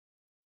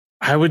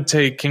 I would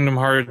take Kingdom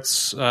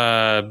Hearts,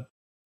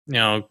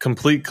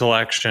 complete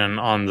collection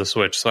on the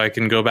Switch, so I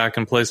can go back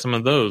and play some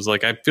of those.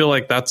 Like, I feel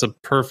like that's a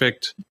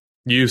perfect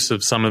use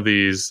of some of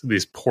these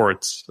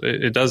ports.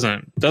 It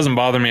doesn't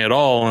bother me at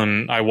all,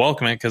 and I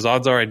welcome it because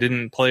odds are I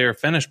didn't play or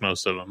finish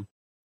most of them.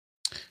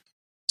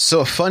 So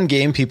a fun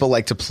game people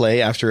like to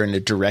play after a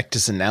direct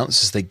is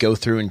announced is they go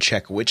through and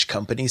check which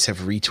companies have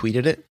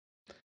retweeted it,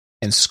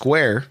 and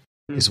Square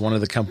is one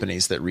of the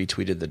companies that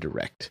retweeted the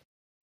direct.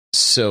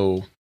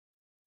 So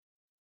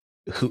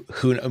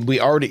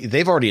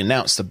they've already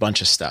announced a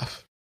bunch of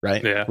stuff,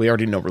 right? Yeah. We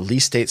already know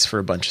release dates for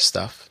a bunch of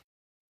stuff.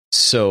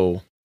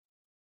 So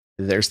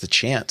there's the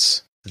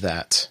chance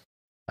that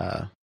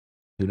who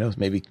knows,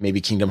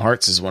 maybe Kingdom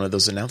Hearts is one of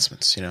those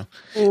announcements, Or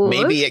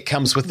maybe it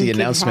comes with the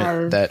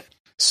announcement that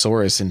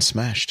Sora's in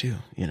Smash too,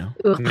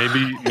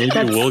 Maybe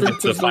we'll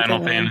get the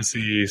Final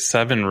Fantasy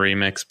VII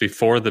remix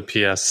before the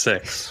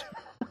PS6.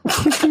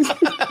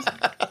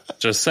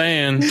 Just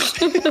saying.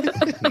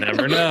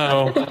 Never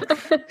know.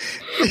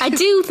 I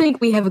do think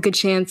we have a good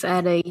chance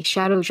at a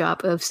shadow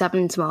drop of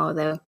 7 tomorrow,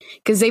 though,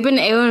 because they've been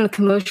airing a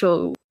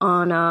commercial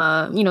on,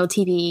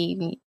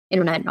 TV,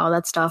 internet, and all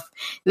that stuff.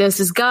 There's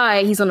this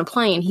guy, he's on a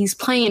plane, he's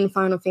playing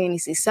Final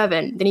Fantasy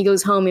VII, then he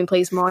goes home and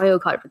plays Mario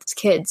Kart with his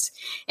kids,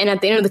 and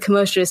at the end of the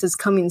commercial, it says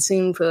coming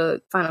soon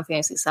for Final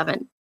Fantasy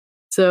VII.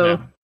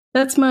 So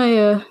that's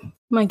my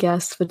my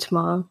guess for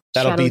tomorrow.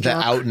 That'll Shadow be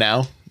drop. the out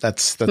now.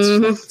 That's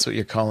what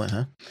you're calling,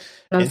 huh?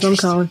 That's what I'm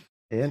calling.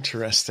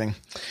 Interesting.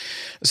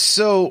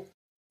 So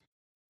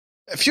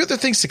a few other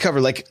things to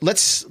cover. Like,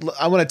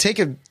 I want to take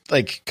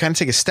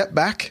a step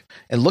back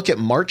and look at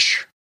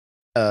March.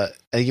 I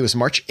think it was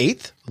March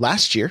 8th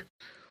last year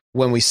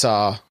when we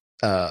saw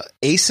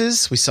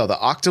Aces, we saw the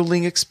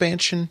Octoling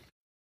expansion,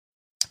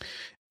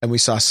 and we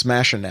saw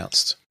Smash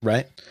announced,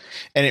 right?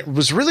 And it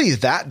was really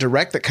that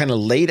direct that kind of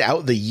laid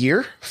out the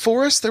year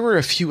for us. There were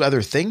a few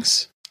other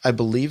things, I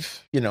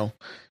believe,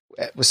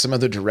 with some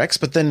other directs,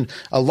 but then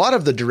a lot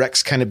of the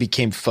directs kind of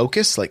became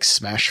focused, like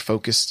Smash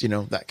focused,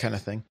 that kind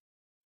of thing.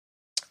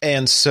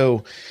 And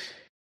so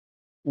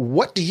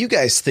what do you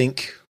guys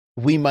think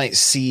we might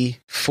see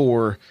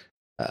for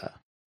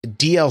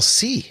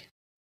DLC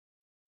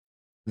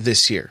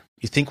this year?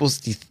 You think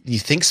you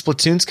think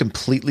Splatoon's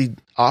completely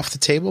off the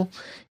table?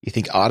 You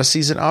think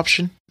Odyssey's an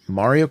option?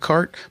 Mario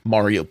Kart,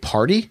 Mario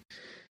Party,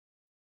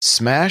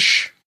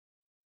 Smash,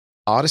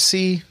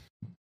 Odyssey.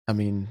 I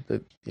mean,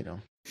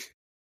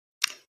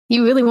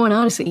 You really want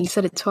Odyssey. You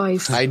said it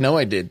twice. I know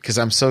I did because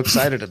I'm so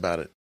excited about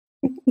it.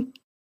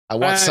 I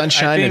want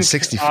Sunshine and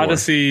 64.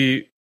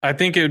 Odyssey, I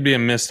think it would be a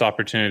missed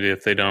opportunity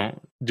if they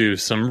don't do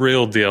some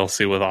real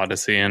DLC with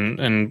Odyssey.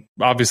 And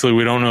obviously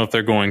we don't know if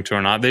they're going to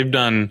or not. They've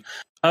done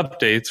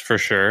updates for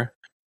sure,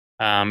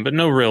 but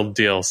no real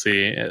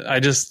DLC.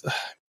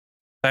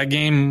 That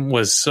game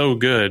was so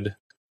good,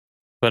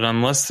 but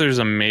unless there's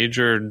a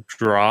major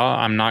draw,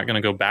 I'm not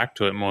going to go back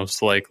to it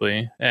most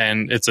likely.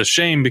 And it's a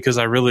shame because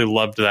I really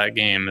loved that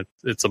game.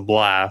 It's a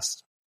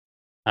blast.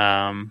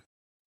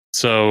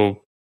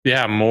 So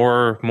yeah,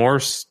 more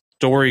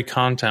story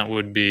content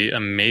would be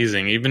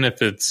amazing, even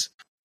if it's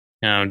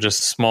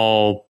just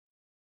small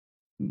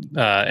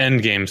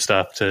end game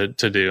stuff to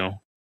do.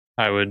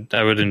 I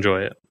would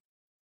enjoy it.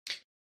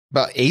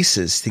 About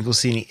Aces, think we'll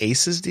see any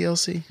Aces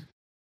DLC?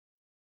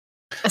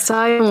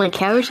 Aside from like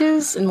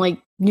characters and like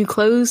new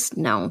clothes,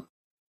 no.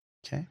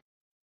 Okay.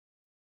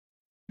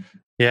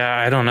 Yeah,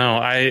 I don't know.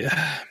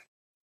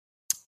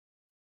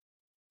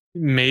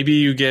 Maybe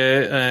you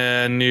get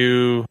a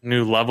new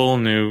level,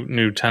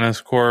 new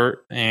tennis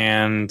court,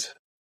 and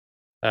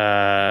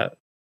a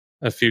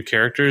few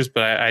characters,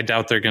 but I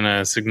doubt they're going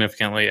to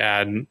significantly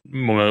add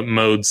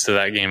modes to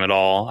that game at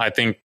all. I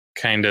think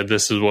kind of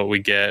this is what we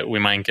get. We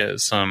might get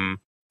some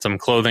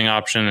clothing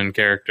option and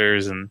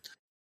characters, and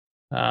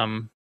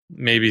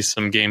maybe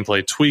some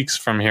gameplay tweaks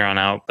from here on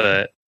out.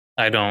 But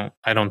I don't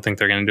think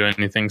they're going to do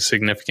anything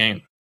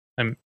significant.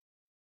 I'd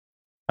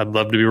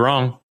love to be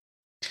wrong.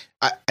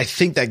 I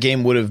think that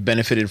game would have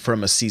benefited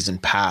from a season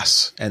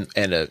pass and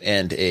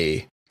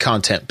a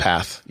content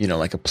path,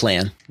 like a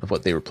plan of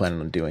what they were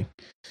planning on doing.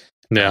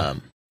 Yeah.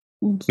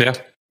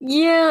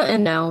 Yeah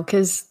and no,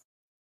 because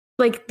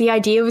like the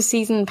idea of a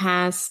season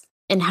pass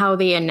and how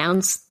they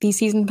announce these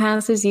season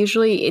passes,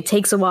 usually it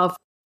takes a while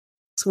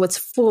for what's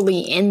fully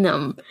in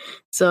them.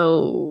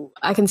 So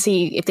I can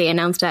see if they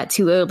announced that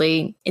too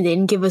early and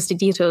didn't give us the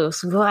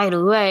details right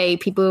away,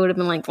 people would have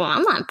been like, well,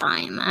 I'm not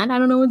buying that. I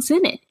don't know what's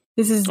in it.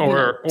 This is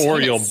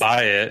or you'll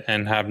buy it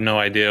and have no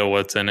idea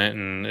what's in it,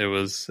 and it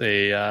was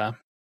a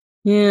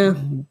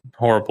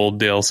horrible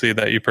DLC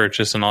that you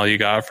purchased, and all you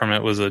got from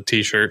it was a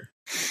T-shirt.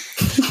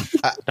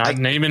 Not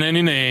naming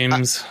any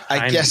names.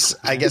 I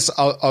guess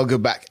I'll go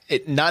back.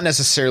 It not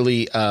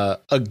necessarily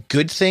a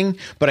good thing,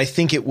 but I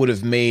think it would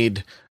have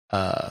made.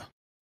 I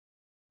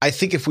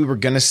think if we were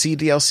going to see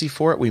DLC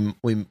for it,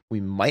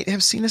 we might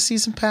have seen a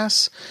season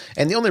pass.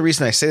 And the only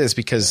reason I say this is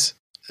because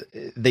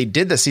they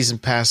did the season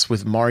pass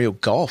with Mario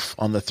Golf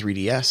on the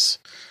 3DS,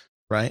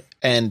 right?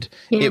 And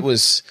it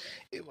was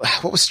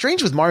what was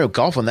strange with Mario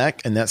Golf on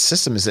that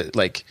system is that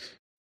like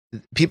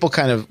people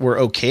kind of were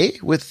okay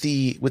with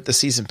the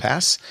season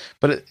pass,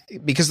 but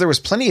because there was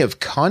plenty of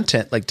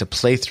content like to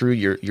play through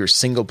your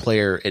single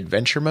player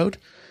adventure mode.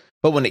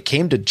 But when it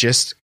came to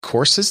just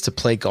courses to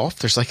play golf,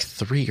 there's like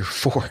 3 or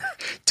 4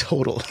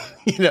 total,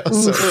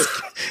 so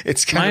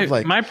it's kind of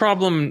like my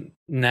problem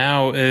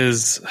now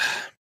is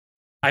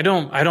I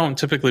don't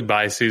typically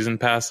buy season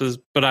passes,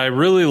 but I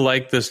really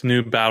like this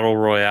new battle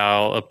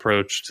royale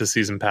approach to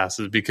season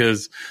passes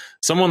because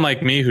someone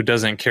like me who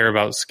doesn't care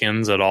about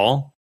skins at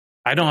all,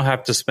 I don't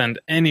have to spend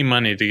any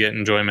money to get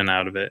enjoyment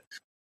out of it.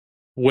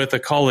 With a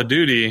Call of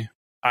Duty,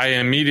 I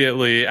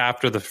immediately,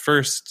 after the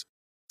first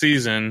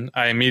season,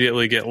 I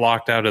immediately get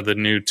locked out of the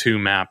new 2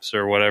 maps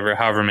or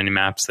however many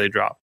maps they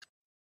drop.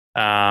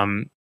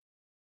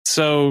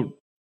 So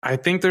I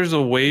think there's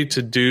a way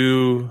to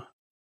do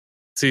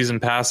season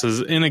passes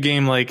in a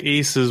game like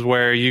Aces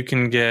where you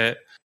can get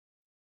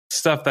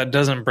stuff that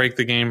doesn't break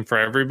the game for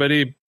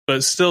everybody,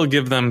 but still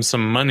give them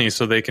some money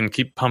so they can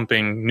keep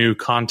pumping new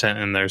content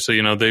in there. So,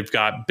 they've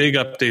got big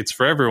updates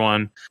for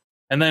everyone.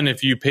 And then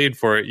if you paid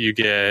for it, you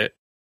get,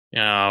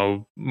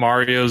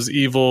 Mario's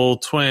evil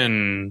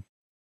twin,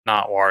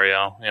 not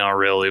Wario,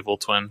 real evil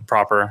twin,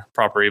 proper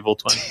evil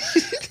twin.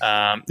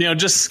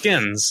 Just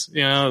skins,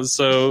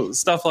 so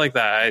stuff like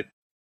that.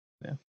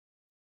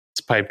 It's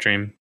a pipe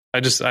dream.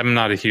 I'm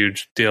not a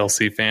huge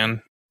DLC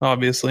fan,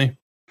 obviously.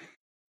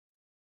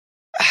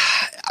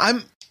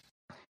 I'm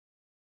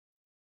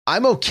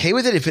okay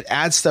with it if it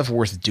adds stuff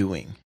worth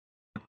doing,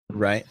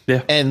 right?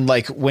 Yeah. And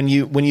like when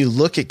you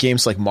look at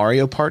games like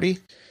Mario Party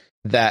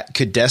that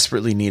could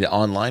desperately need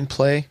online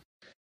play,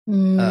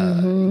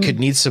 could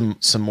need some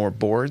more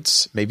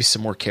boards, maybe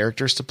some more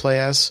characters to play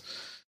as.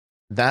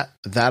 That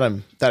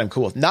I'm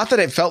cool with. Not that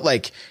it felt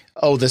like,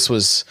 this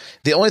was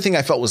the only thing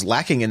I felt was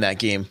lacking in that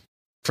game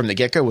from the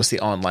get-go was the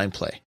online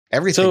play.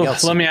 Everything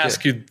else. So let me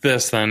ask you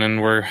this then,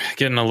 and we're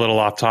getting a little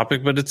off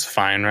topic, but it's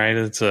fine, right?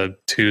 It's a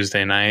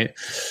Tuesday night.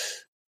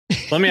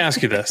 Let me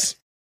ask you this.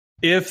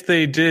 If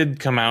they did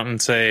come out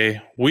and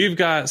say, we've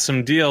got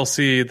some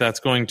DLC that's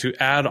going to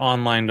add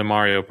online to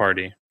Mario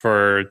Party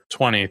for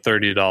 $20,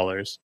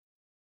 $30,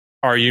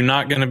 are you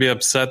not going to be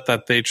upset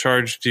that they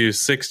charged you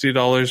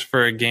 $60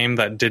 for a game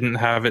that didn't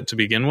have it to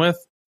begin with?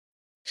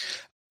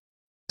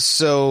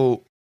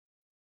 So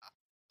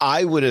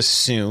I would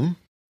assume,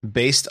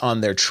 based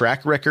on their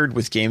track record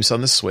with games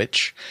on the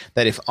Switch,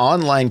 that if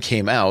online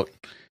came out,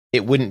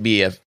 it wouldn't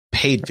be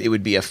it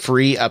would be a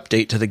free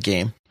update to the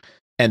game.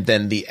 And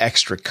then the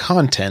extra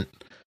content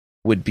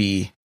would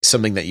be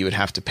something that you would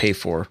have to pay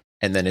for.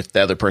 And then if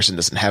the other person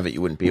doesn't have it,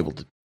 you wouldn't be able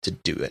to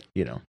do it,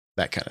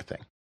 that kind of thing.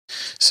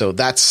 So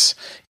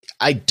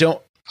I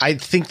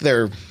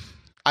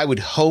would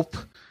hope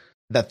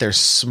that they're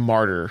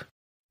smarter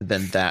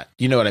than that.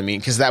 You know what I mean?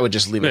 Because that would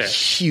just leave a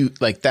huge,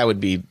 that would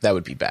be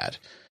bad.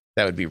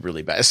 That would be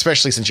really bad,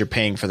 especially since you're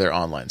paying for their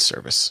online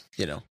service,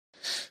 yeah.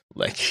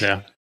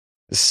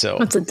 So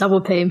that's a double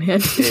pay,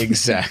 man.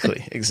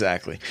 Exactly.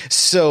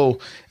 So,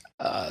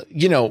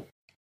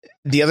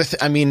 the other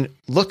thing,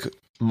 look,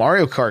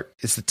 Mario Kart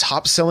is the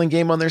top selling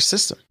game on their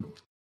system.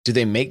 Do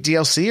they make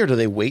DLC or do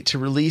they wait to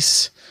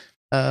release?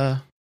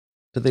 A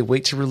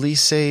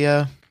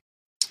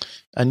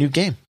new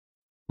game,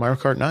 Mario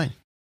Kart 9?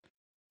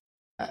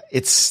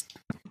 It's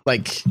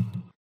like,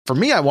 for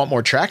me, I want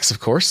more tracks. Of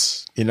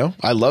course,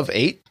 I love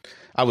 8.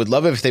 I would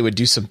love it if they would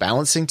do some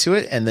balancing to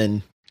it and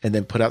then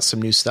put out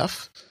some new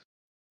stuff.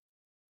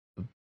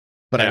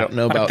 But I don't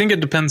know about. I think it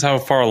depends how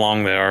far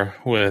along they are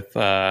with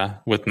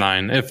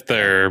 9, if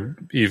they're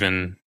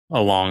even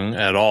along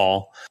at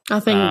all. I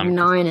think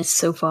 9 is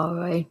so far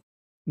away.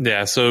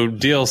 Yeah, so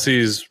DLC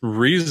is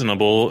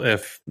reasonable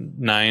if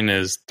 9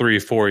 is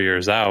 3-4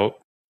 years out.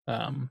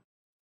 But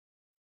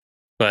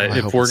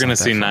if we're going to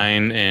see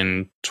 9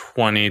 in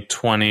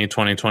 2020,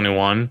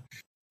 2021,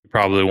 you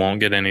probably won't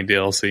get any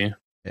DLC.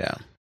 Yeah,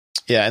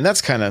 and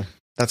that's kind of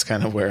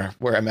where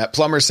I'm at.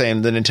 Plumber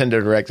saying the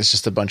Nintendo Direct is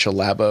just a bunch of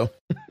Labo.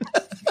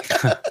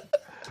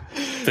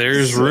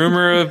 There's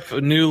rumor of a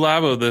new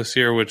Labo this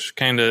year, which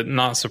kind of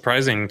not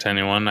surprising to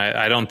anyone.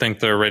 I don't think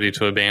they're ready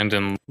to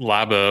abandon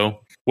Labo.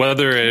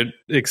 Whether it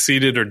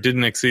exceeded or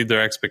didn't exceed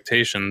their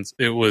expectations,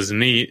 it was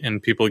neat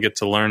and people get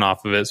to learn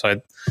off of it. So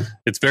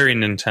it's very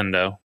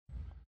Nintendo.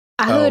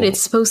 I heard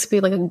it's supposed to be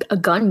like a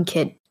gun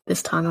kit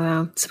this time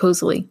around,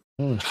 supposedly.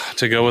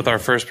 To go with our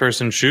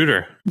first-person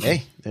shooter.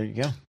 Hey, there you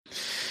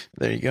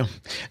go.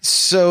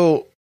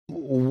 So,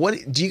 what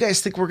do you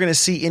guys think we're going to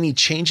see any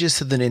changes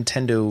to the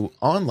Nintendo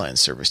online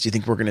service? Do you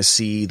think we're going to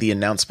see the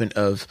announcement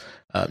of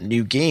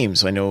new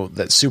games? I know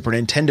that Super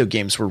Nintendo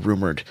games were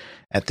rumored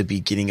at the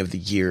beginning of the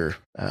year,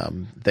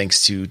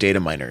 thanks to data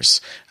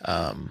miners.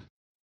 Do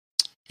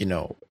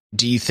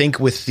you think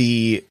with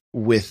the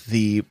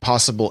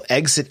possible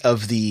exit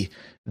of the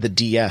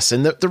DS,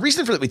 and the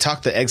reason for that we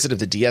talked the exit of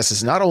the DS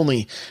is not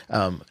only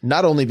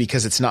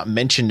because it's not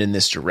mentioned in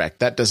this direct,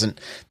 that doesn't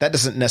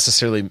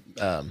necessarily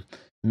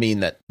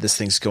mean that this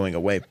thing's going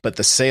away, but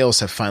the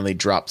sales have finally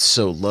dropped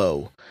so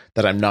low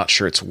that I'm not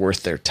sure it's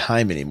worth their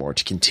time anymore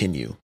to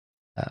continue.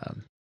 At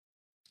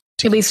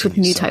least with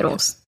new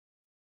titles.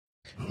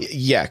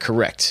 Yeah,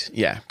 correct.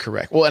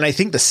 Well, and I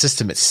think the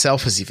system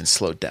itself has even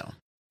slowed down.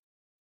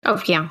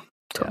 Oh yeah,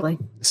 totally.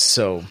 Yeah.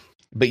 So,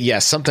 but yeah,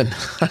 something.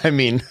 I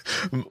mean,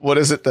 what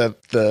is it?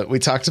 We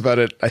talked about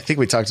it. I think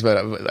I talked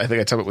about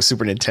it with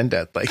Super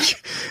Nintendo.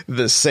 Like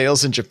the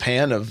sales in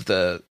Japan of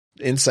the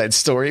Inside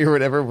Story or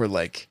whatever were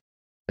like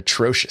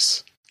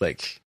atrocious.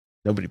 Like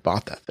nobody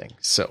bought that thing.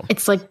 So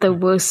it's like the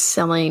worst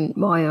selling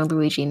Mario and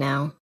Luigi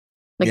now.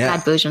 Like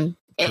that version.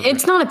 Correct.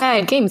 It's not a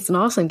bad game. It's an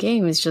awesome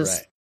game. It's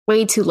just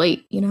way too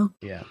late,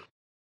 Yeah.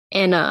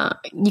 And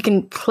you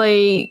can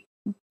play,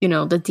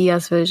 the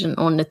DS version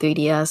on the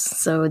 3DS.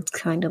 So it's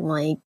kind of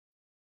like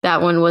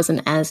that one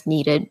wasn't as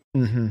needed.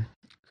 Mm-hmm.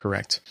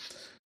 Correct.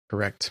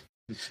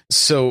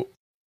 So,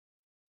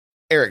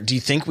 Eric, do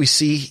you think we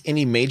see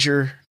any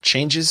major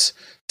changes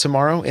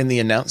tomorrow in the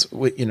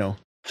announcement? Do you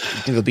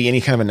think there'll be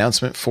any kind of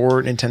announcement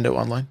for Nintendo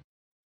Online?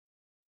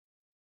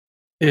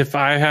 If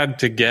I had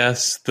to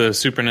guess, the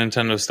Super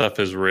Nintendo stuff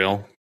is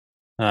real,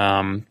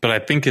 but I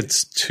think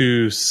it's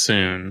too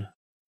soon.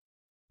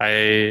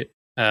 Either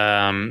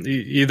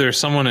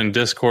someone in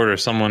Discord or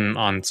someone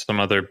on some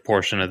other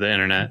portion of the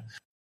internet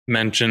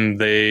mentioned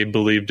they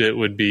believed it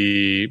would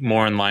be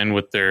more in line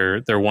with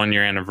their 1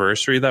 year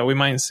anniversary that we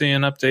might see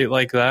an update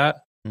like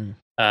that.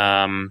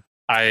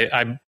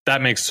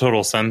 That makes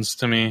total sense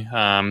to me,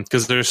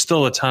 because there's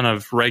still a ton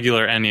of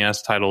regular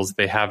NES titles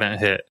they haven't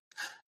hit.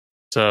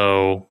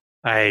 So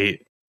I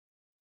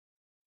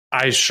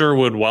sure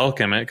would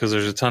welcome it, because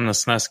there's a ton of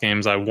SNES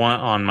games I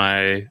want on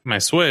my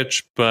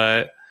Switch,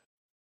 but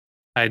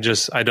I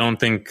don't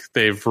think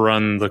they've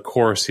run the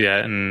course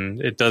yet, and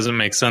it doesn't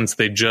make sense.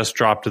 They just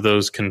dropped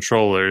those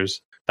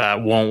controllers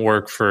that won't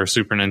work for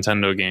Super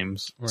Nintendo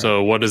games. Right.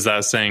 So what is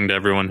that saying to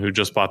everyone who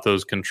just bought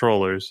those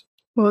controllers?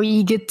 Well,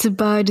 you get to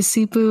buy the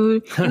Super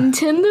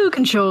Nintendo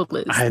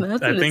controllers.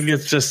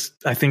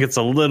 I think it's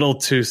a little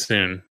too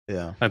soon.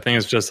 Yeah. I think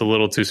it's just a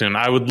little too soon.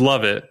 I would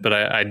love it, but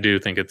I do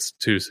think it's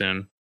too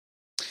soon.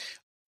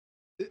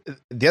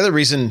 The other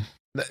reason,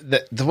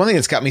 the one thing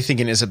that's got me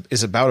thinking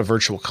is about a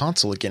virtual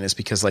console again, is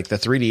because like the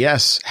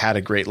 3DS had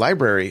a great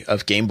library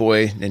of Game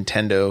Boy,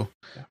 Nintendo,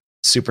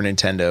 Super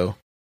Nintendo,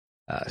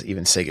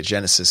 even Sega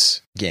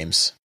Genesis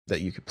games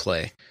that you could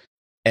play.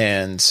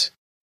 And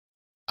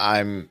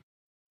I'm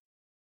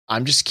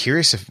just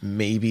curious if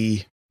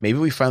maybe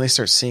we finally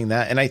start seeing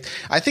that. And I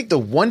think the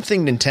one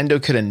thing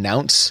Nintendo could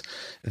announce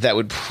that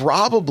would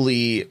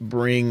probably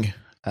bring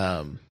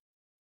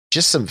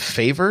just some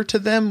favor to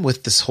them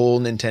with this whole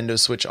Nintendo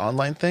Switch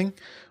Online thing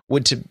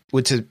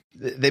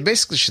they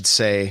basically should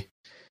say,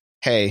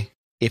 hey,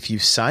 if you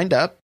signed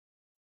up,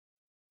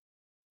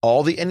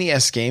 all the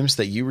NES games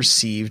that you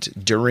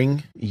received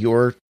during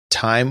your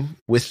time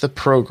with the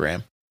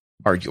program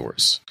are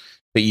yours,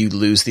 but you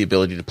lose the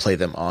ability to play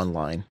them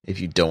online if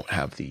you don't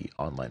have the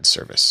online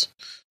service,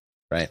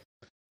 right?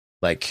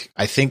 Like,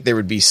 I think there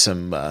would be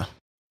some, I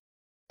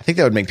think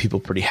that would make people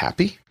pretty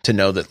happy to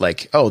know that,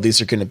 like, oh,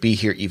 these are going to be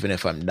here even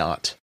if I'm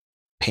not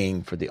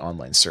paying for the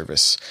online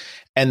service.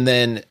 And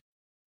then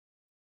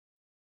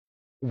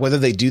whether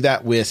they do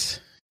that with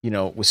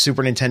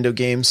Super Nintendo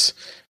games,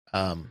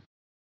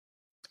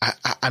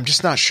 I'm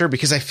just not sure,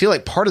 because I feel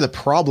like part of the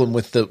problem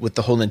with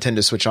the whole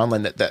Nintendo Switch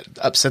Online that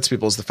upsets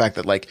people is the fact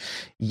that, like,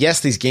 yes,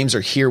 these games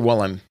are here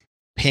while I'm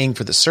paying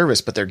for the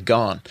service, but they're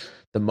gone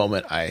not the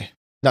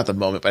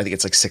moment, but I think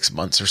it's like 6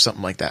 months or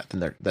something like that.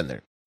 Then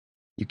they're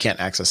you can't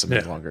access them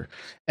any longer.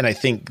 And I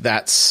think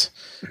that's,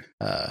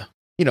 I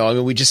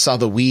mean, we just saw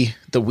the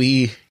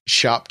Wii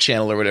Shop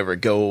channel or whatever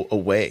go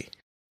away.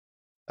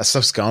 That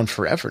stuff's gone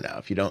forever now.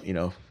 If you don't,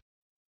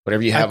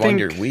 whatever you have on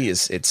your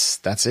Wii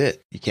that's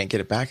it. You can't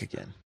get it back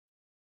again.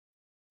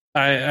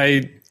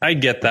 I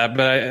get that,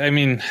 but I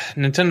mean,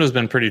 Nintendo's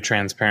been pretty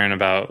transparent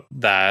about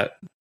that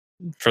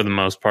for the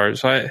most part.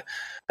 So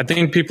I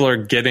think people are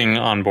getting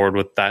on board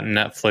with that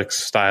Netflix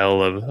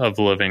style of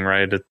living,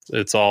 right?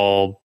 It's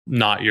all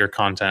not your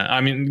content.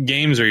 I mean,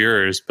 games are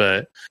yours,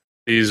 but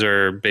these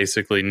are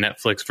basically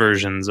Netflix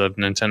versions of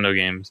Nintendo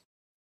games.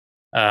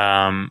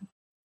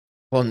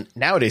 Well,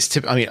 nowadays,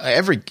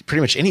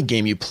 pretty much any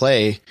game you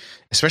play,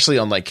 especially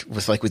on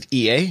with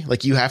EA,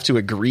 like, you have to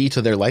agree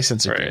to their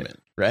license agreement,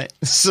 right?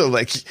 So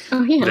like,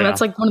 oh yeah,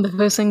 that's like one of the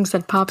first things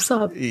that pops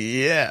up.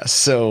 Yeah.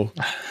 So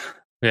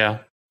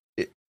yeah,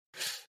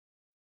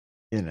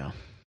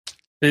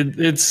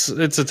 it's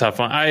a tough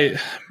one.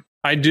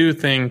 I do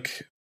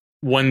think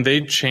when they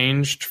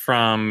changed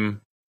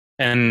from,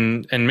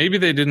 and maybe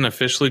they didn't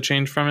officially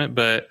change from it,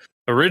 but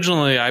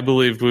originally, I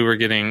believed we were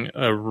getting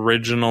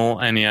original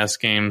NES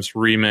games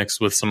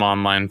remixed with some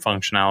online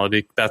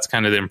functionality. That's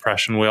kind of the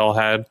impression we all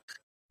had.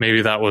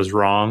 Maybe that was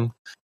wrong.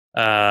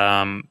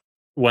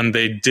 When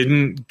they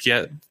didn't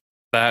get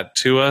that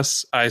to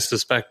us, I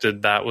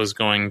suspected that was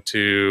going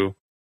to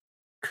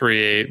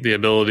create the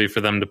ability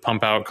for them to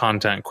pump out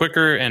content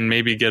quicker and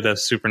maybe get a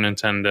Super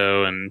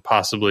Nintendo and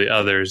possibly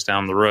others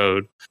down the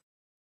road.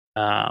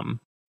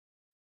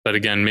 But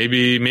again,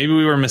 maybe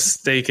we were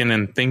mistaken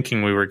in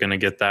thinking we were going to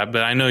get that.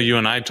 But I know you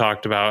and I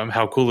talked about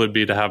how cool it'd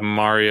be to have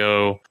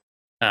Mario.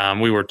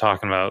 We were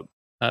talking about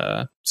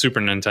Super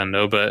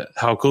Nintendo, but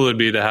how cool it'd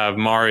be to have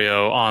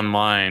Mario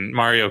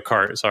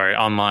Kart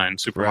online,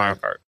 Super Mario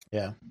Kart.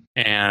 Yeah.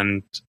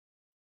 And,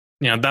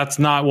 that's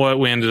not what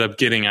we ended up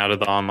getting out of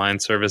the online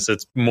service.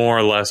 It's more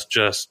or less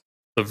just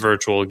the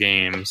virtual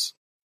games.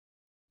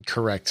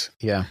 Correct.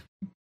 Yeah.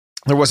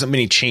 There wasn't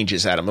many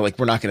changes, Adam. Like,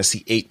 we're not going to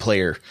see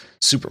 8-player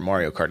Super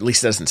Mario Kart. At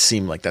least it doesn't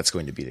seem like that's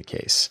going to be the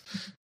case.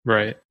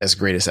 Right. As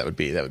great as that would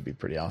be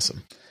pretty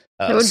awesome.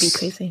 That would be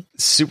crazy.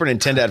 Super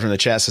Nintendo from the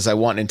chat says, I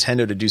want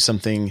Nintendo to do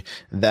something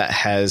that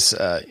has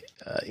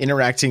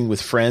interacting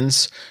with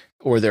friends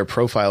or their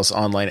profiles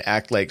online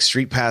act like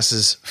street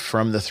passes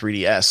from the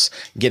 3DS,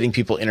 getting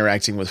people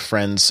interacting with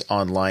friends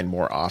online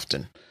more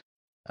often.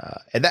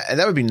 And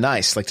that would be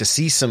nice, like to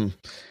see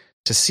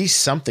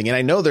something. And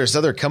I know there's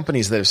other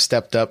companies that have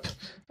stepped up.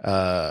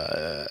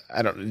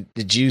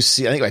 Did you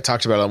see, I think I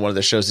talked about it on one of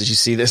the shows. Did you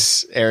see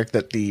this, Eric,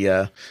 that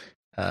the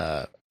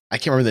I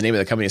can't remember the name of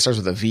the company. It starts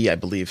with a V, I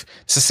believe.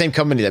 It's the same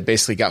company that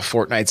basically got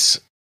Fortnite's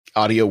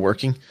audio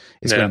working.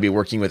 It's going to be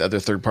working with other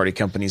third-party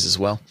companies as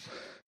well.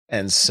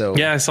 And so,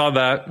 yeah, I saw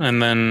that,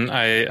 and then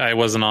I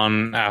wasn't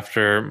on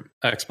after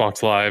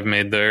Xbox Live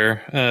made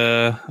their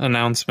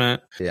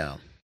announcement. Yeah.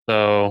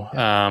 So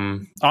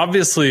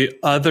obviously,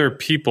 other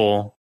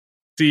people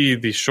see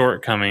the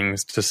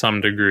shortcomings to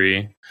some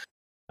degree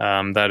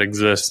that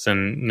exist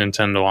in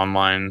Nintendo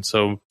Online.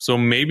 So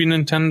maybe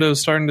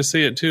Nintendo's starting to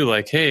see it too.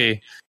 Like,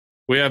 hey,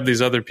 we have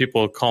these other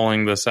people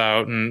calling this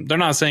out, and they're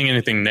not saying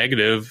anything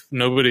negative.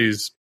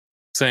 Nobody's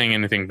saying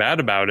anything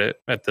bad about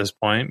it at this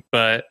point,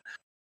 but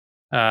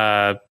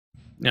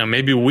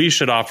maybe we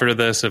should offer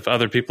this if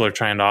other people are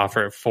trying to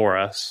offer it for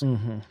us.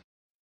 Mm-hmm.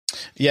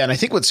 Yeah, and I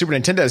think what Super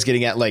Nintendo is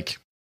getting at, like,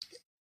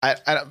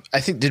 I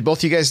think, did both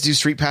of you guys do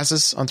Street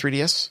Passes on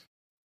 3DS?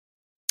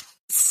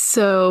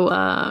 So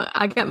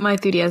I got my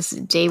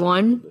 3DS day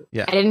one.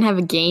 Yeah. I didn't have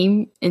a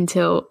game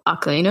until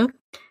Ocarina.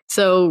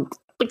 So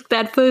like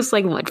that first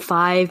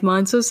 5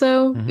 months or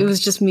so, it was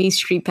just me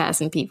street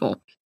passing people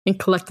and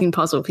collecting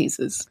puzzle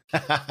pieces.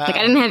 Like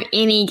I didn't have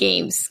any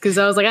games because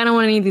I was like, I don't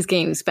want any of these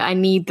games, but I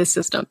need the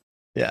system.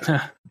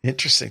 Yeah.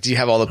 Interesting. Do you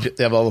have all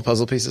the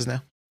puzzle pieces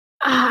now?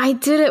 I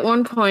did at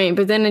one point,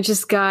 but then it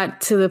just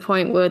got to the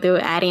point where they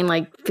were adding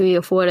 3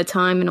 or 4 at a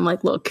time. And I'm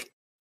like, look,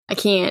 I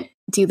can't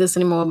do this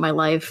anymore with my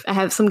life. I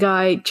have some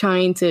guy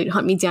trying to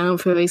hunt me down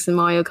for racing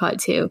Mario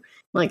Kart 2.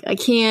 Like, I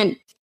can't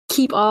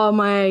keep all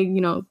my,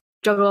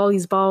 juggle all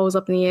these balls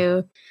up in the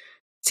air.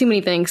 Too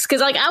many things.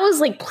 Because, I was,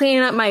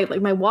 planning out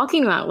my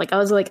walking route. I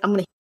was like, I'm going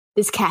to hit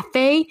this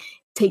cafe,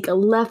 take a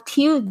left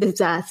here,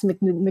 there's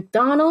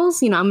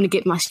McDonald's. I'm going to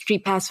get my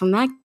street pass from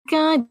that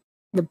guy.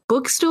 The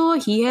bookstore,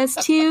 he has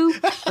 2.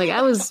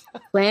 I was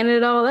planning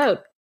it all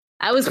out.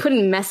 I was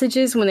putting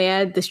messages when they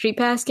had the Street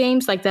Pass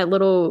games, like that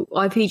little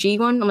RPG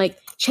one. I'm like,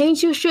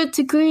 change your shirt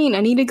to green. I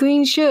need a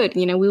green shirt.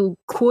 We'll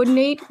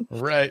coordinate.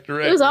 Right.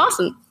 It was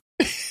awesome.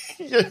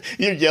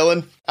 You're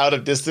yelling out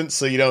of distance,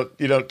 so you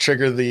don't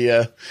trigger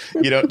the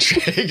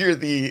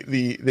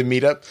the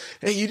meetup.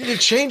 Hey, you need to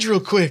change real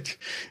quick.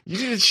 You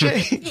need to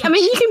change. I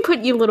mean, you can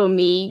put your little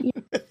me.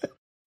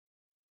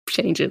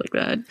 Change it like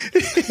that.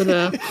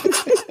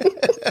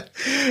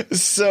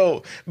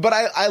 So, but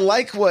I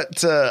like what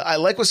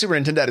Super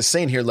Nintendo is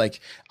saying here. Like,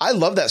 I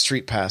love that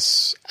Street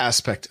Pass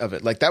aspect of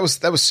it. Like, that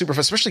was super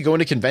fun, especially going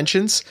to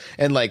conventions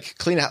and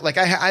clean out. Like,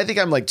 I think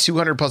I'm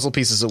 200 puzzle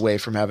pieces away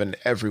from having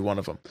every one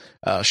of them.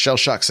 Shell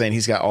Shock saying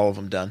he's got all of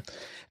them done.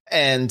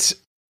 And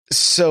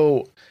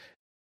so,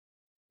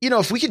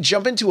 if we could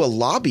jump into a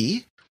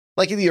lobby,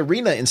 like in the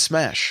arena in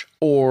Smash,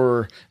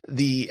 or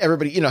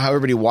everybody, how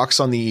everybody walks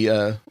on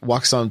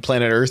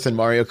planet Earth in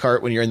Mario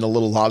Kart when you're in the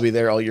little lobby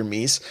there, all your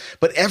Miis.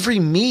 But every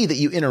Mii that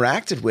you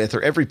interacted with,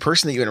 or every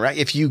person that you interact,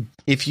 if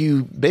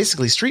you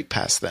basically street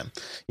pass them,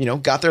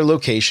 got their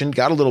location,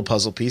 got a little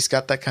puzzle piece,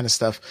 got that kind of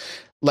stuff.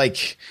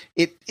 Like,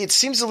 it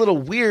seems a little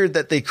weird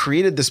that they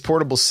created this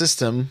portable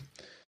system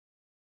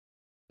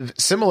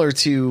similar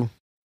to,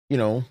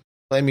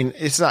 I mean,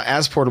 it's not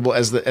as portable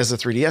as the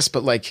 3DS,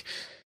 but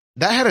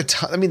that had a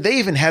ton. I mean, they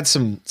even had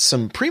some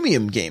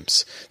premium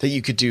games that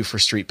you could do for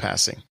street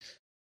passing.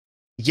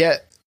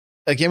 Yet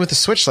again, with the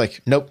Switch,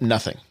 nope,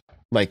 nothing.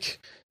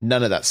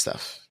 None of that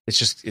stuff. It's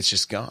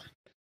just gone.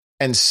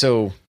 And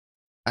so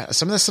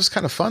some of that stuff's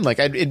kind of fun.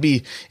 It'd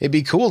be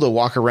cool to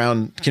walk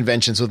around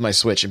conventions with my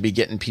Switch and be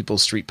getting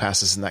people's street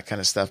passes and that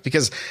kind of stuff.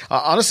 Because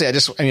honestly,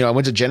 I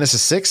went to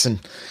Genesis 6 and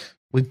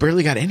we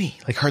barely got any.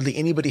 Hardly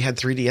anybody had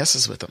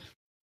 3DSs with them.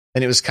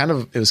 And it was kind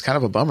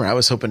of a bummer. I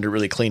was hoping to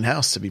really clean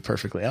house, to be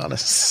perfectly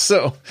honest.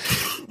 So,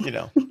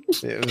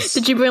 it was.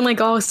 Did you bring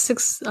all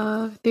 6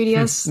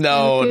 3DS?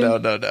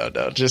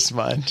 No, just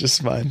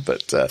mine.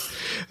 But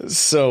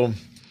so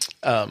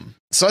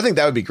I think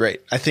that would be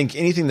great. I think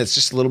anything that's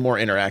just a little more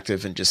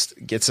interactive and just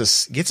gets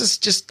us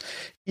just,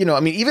 I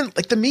mean, even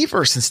the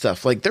Miiverse and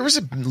stuff. There was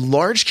a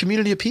large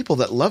community of people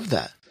that loved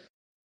that.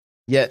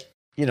 Yet,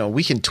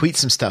 we can tweet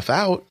some stuff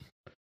out,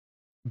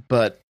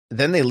 but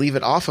then they leave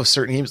it off of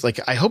certain games.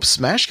 I hope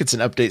Smash gets an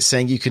update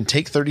saying you can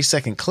take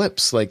 30-second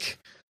clips.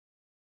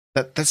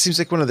 That seems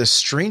like one of the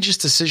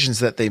strangest decisions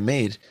that they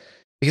made,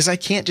 because I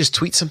can't just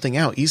tweet something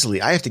out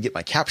easily. I have to get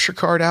my capture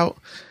card out.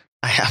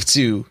 I have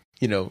to,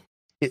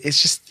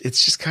 it's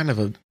just kind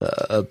of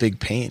a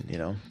big pain,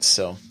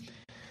 So,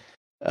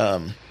 I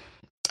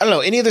don't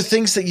know. Any other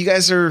things that you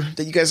guys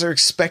are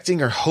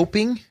expecting or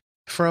hoping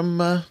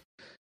from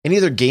any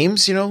other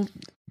games? We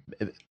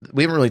haven't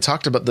really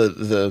talked about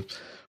the.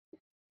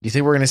 Do you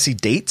think we're going to see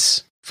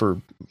dates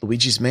for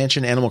Luigi's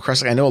Mansion, Animal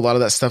Crossing? I know a lot of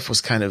that stuff was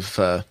kind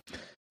of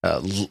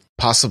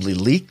possibly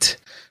leaked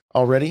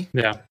already.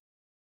 Yeah.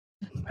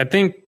 I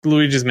think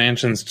Luigi's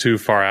Mansion's too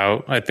far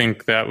out. I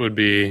think that would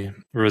be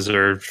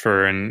reserved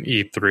for an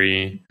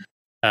E3.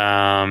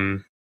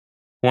 One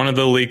of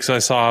the leaks I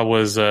saw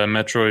was a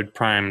Metroid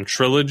Prime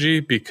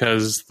trilogy,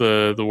 because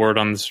the word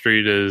on the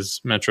street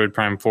is Metroid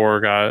Prime 4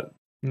 got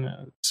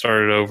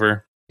started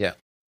over. Yeah.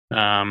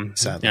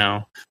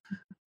 Sadly.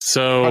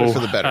 So for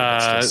the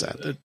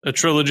better, a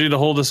trilogy to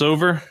hold us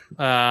over.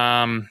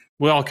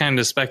 we all kind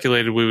of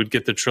speculated we would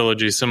get the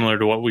trilogy similar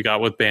to what we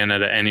got with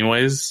Bayonetta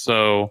anyways.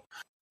 So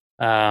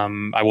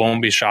I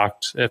won't be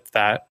shocked if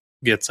that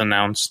gets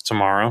announced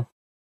tomorrow.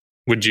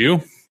 Would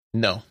you?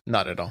 No,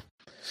 not at all.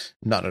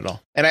 Not at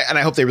all. And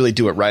I hope they really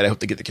do it right. I hope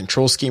they get the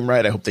control scheme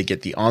right. I hope they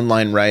get the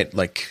online right.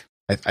 Like,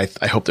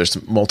 I hope there's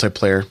some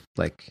multiplayer.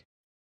 Like,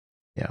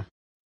 yeah.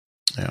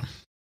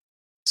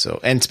 So,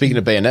 and speaking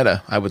of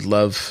Bayonetta, I would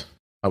love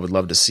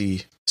to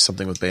see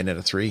something with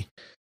Bayonetta 3.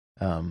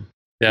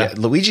 Yeah,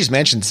 Luigi's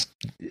Mansion's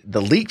the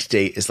leaked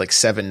date is like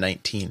 7/19.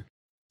 It's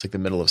like the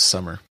middle of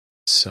summer.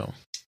 So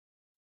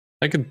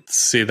I could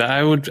see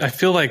that. I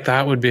feel like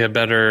that would be a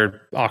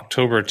better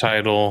October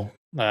title.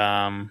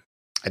 I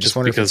just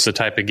wonder because the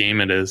type of game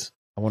it is.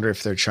 I wonder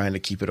if they're trying to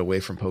keep it away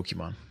from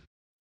Pokemon.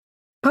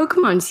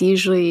 Pokemon's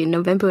usually in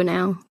November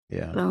now.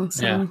 Yeah.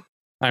 So. Yeah.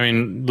 I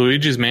mean,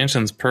 Luigi's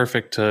Mansion's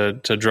perfect to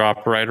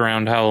drop right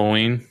around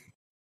Halloween.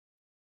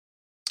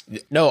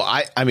 No,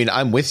 I mean,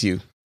 I'm with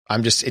you.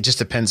 It just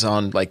depends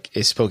on, like,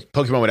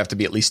 Pokemon would have to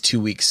be at least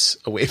 2 weeks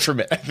away from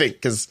it, I think,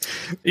 because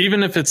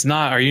even if it's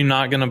not, are you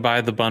not going to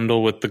buy the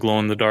bundle with the glow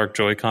in the dark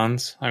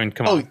Joy-Cons? I mean,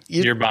 come on,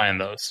 you're buying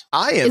those.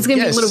 I am. It's going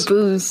to be little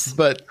boos.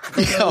 But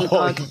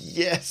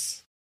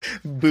yes,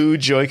 Boo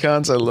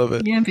Joy-Cons, I love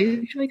it. Yeah,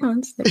 Boo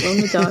Joy-Cons. They glow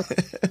in the dark.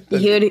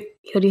 You heard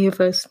it here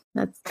first.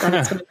 That's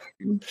what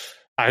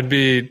I'd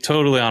be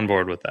totally on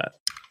board with that.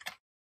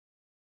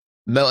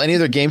 Mel, any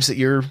other games that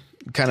you're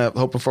kind of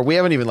hoping for? We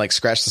haven't even like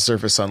scratched the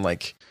surface on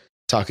like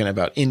talking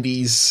about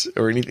indies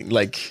or anything,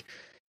 like,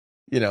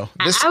 you know.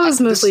 I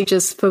was mostly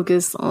just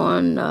focused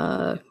on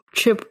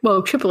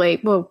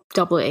AAA,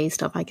 AA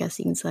stuff, I guess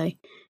you can say,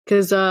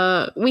 because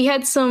we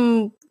had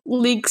some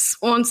leaks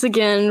once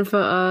again for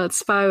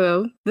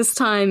Spyro, this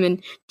time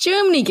in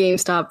Germany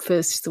GameStop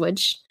for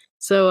Switch.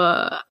 So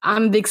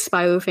I'm a big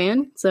Spyro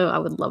fan, so I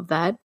would love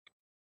that.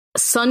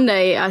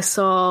 Sunday, I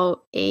saw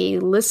a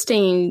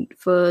listing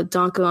for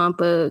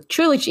Danganronpa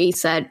Trilogy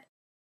set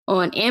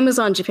on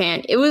Amazon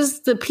Japan. It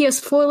was the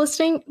PS4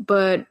 listing,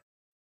 but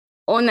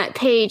on that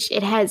page,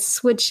 it had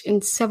Switch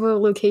in several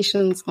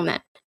locations on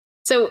that.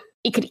 So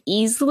it could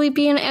easily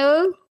be an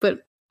error,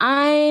 but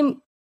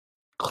I'm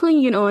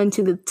clinging on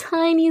to the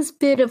tiniest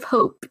bit of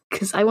hope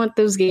because I want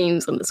those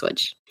games on the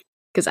Switch.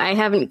 Because I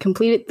haven't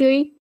completed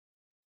 3,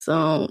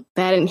 so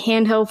that in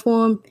handheld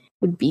form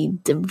would be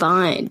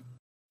divine.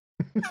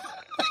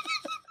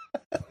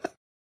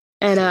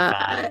 And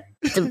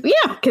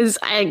yeah, because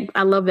I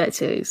love that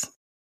series.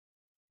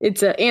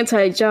 It's an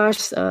anti-Josh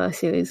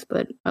series,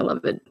 but I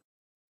love it.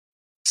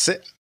 So,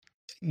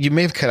 you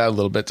may have cut out a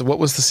little bit. What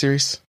was the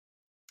series?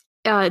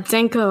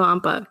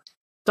 Danganronpa.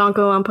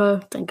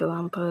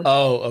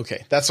 Oh,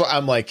 okay. That's why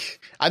I'm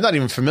like, I'm not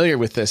even familiar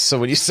with this. So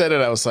when you said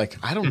it, I was like,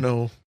 I don't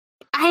know.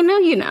 I know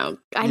you know.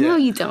 I know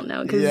you don't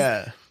know.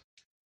 Yeah.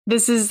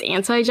 This is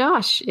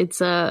anti-Josh.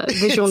 It's a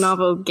visual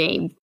novel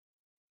game.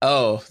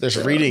 Oh, there's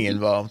reading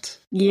involved.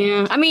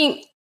 Yeah. I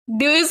mean,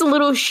 there is a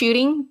little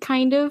shooting,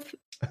 kind of,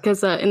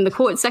 because in the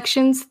court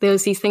sections,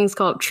 there's these things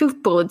called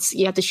truth bullets.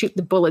 You have to shoot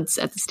the bullets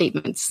at the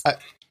statements. I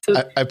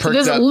perked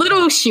there's up. A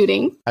little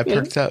shooting. I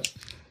perked up.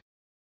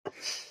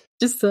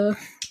 Just, a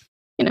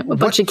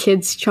bunch of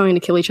kids trying to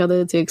kill each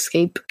other to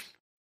escape,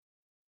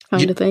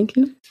 kind of thing.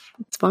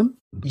 It's fun.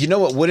 You know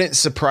what wouldn't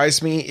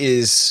surprise me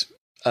is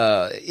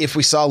if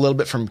we saw a little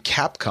bit from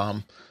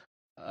Capcom,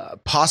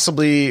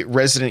 possibly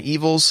Resident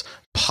Evils,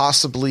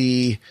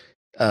 possibly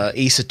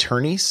Ace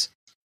Attorneys,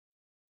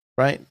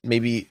 right?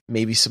 Maybe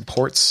some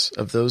ports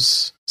of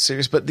those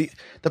series. But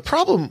the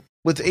problem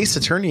with Ace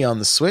Attorney on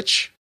the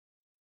Switch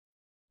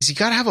is you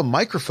got to have a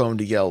microphone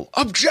to yell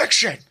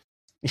objection.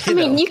 I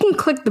mean, you can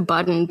click the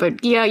button,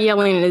 but yeah,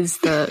 yelling is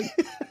the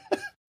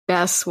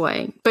best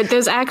way. But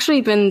there's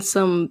actually been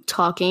some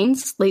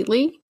talkings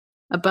lately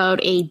about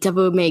a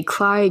Devil May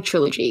Cry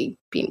trilogy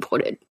being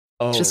ported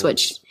to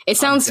Switch. It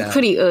sounds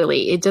pretty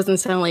early. It doesn't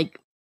sound like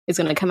it's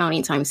going to come out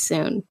anytime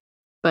soon.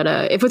 But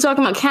if we're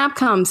talking about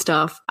Capcom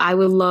stuff, I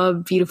would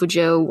love Beautiful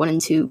Joe 1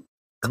 and 2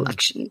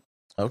 collection.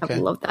 Okay. I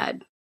would love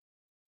that.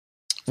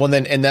 Well,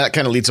 then, and that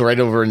kind of leads right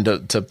over into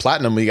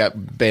Platinum. We got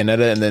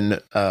Bayonetta, and then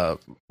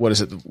what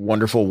is it?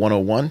 Wonderful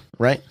 101,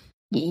 right?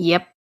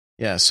 Yep.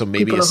 Yeah, so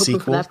maybe a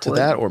sequel to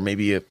that, or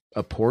maybe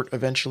a port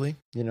eventually.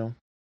 You know,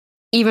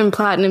 even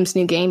Platinum's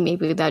new game,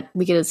 maybe that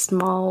we get a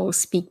small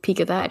sneak peek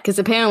of that, because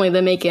apparently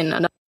they're making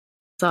another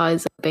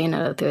size of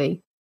Bayonetta 3.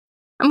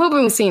 I'm hoping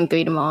we're seeing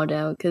 3 tomorrow,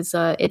 though, because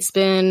it's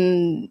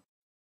been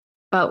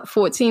about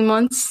 14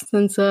 months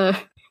since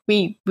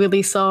we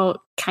really saw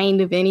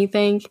kind of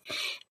anything.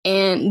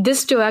 And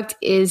this direct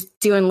is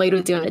doing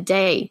later during the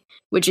day,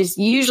 which is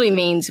usually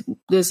means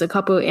there's a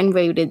couple of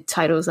N-rated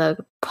titles that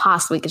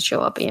possibly could show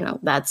up. You know,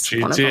 that's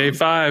GTA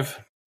 5.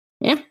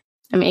 Yeah,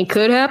 I mean, it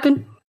could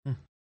happen.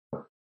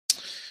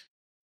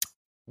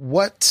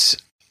 What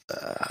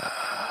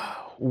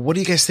do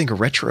you guys think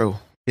Retro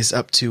is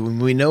up to?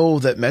 And we know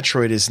that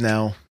Metroid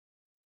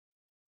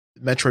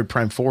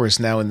Prime 4 is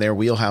now in their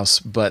wheelhouse,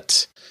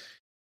 but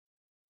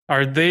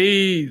are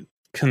they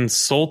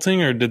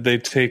consulting or did they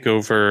take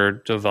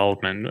over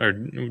development, or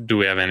do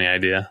we have any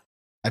idea?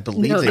 I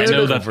believe No, they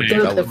know took that over they-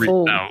 they're the development.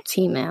 full out.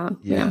 team now.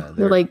 Yeah, Yeah, they're-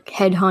 they're like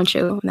head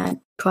honcho on that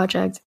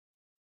project.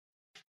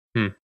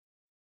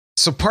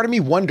 So part of me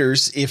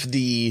wonders if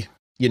the,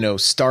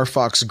 Star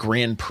Fox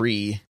Grand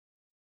Prix,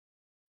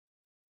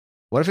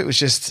 what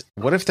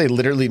if they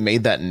literally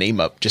made that name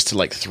up just to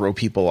like throw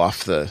people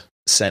off the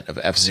scent of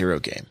F-Zero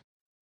game?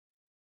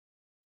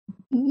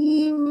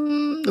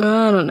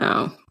 I don't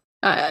know.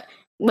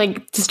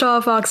 Like the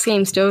Star Fox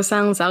game still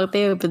sounds out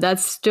there, but that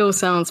still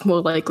sounds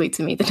more likely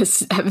to me than a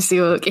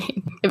F-Zero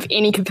game of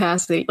any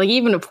capacity. Like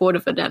even a port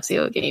of an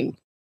F-Zero game.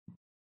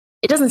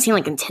 It doesn't seem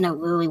like Nintendo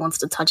really wants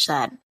to touch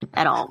that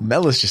at all.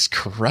 Mel is just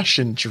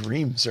crushing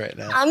dreams right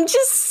now. I'm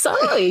just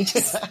sorry.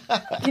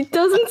 It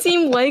doesn't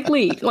seem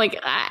likely. Like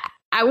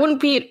I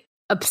wouldn't be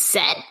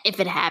upset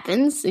if it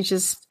happens. It's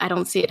just I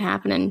don't see it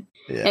happening.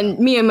 Yeah. And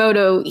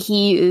Miyamoto,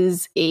 he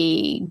is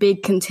a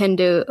big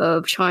contender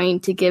of trying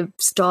to give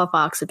Star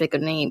Fox a bigger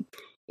name.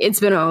 It's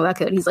been on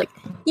record. He's like,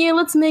 yeah,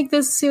 let's make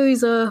this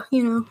series, get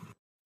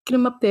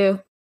him up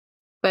there.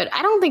 But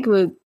I don't think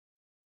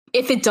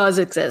if it does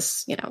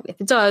exist,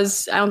 if it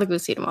does, I don't think we'll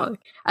see it tomorrow.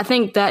 I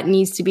think that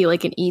needs to be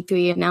like an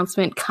E3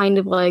 announcement, kind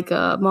of like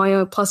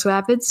Mario Plus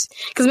Rabbids.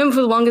 Because remember,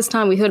 for the longest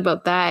time, we heard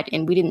about that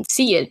and we didn't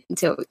see it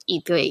until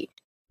E3.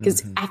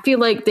 Because I feel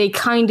like they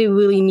kind of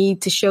really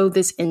need to show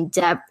this in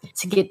depth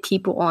to get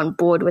people on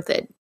board with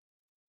it,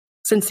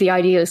 since the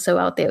idea is so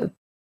out there.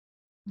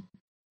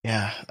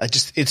 Yeah,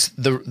 it's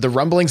the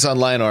rumblings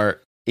online are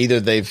either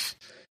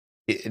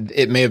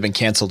it may have been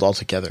canceled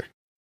altogether.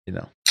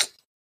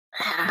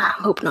 I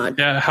hope not.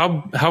 Yeah,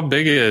 how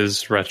big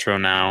is Retro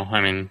now?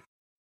 I mean,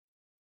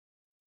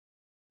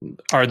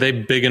 are they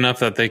big enough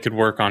that they could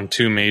work on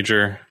 2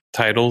 major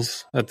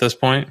titles at this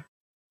point?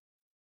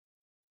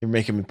 You're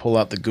making me pull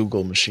out the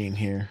Google machine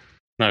here.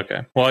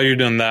 Okay. While you're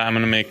doing that, I'm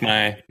going to make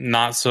my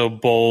not so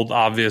bold,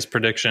 obvious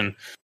prediction.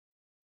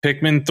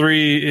 Pikmin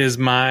 3 is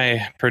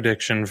my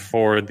prediction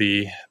for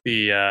the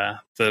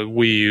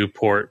Wii U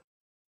port,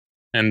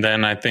 and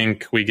then I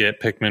think we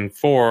get Pikmin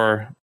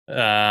 4.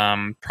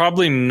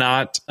 Probably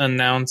not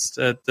announced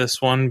at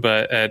this one,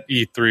 but at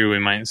E3 we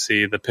might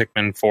see the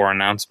Pikmin 4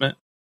 announcement.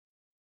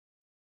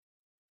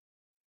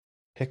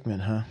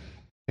 Pikmin, huh?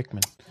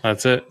 Pikmin.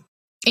 That's it.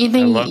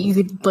 Anything you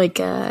could like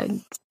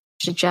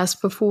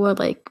suggest before?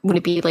 Like, would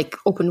it be like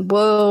open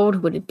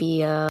world? Would it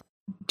be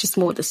just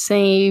more the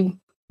same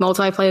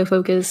multiplayer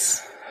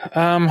focus?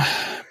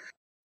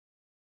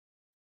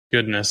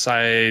 Goodness,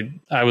 I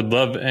would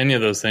love any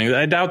of those things.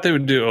 I doubt they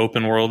would do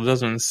open world. It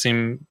doesn't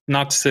seem,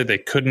 not to say they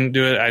couldn't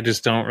do it. I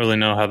just don't really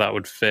know how that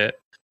would fit.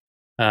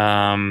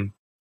 Multiplayer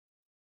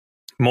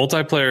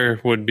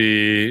would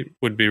be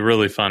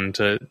really fun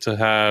to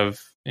have,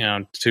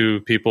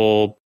 2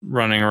 people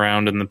running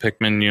around in the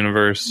Pikmin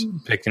universe,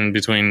 picking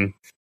between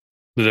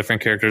the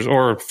different characters,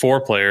 or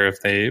 4-player if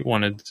they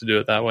wanted to do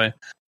it that way.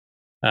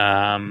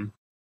 That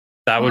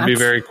would be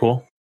very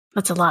cool.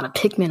 That's a lot of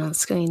Pikmin on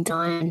screen,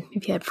 Dylan,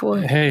 if you had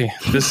 4. Hey,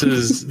 this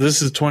is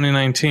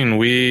 2019.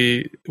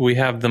 We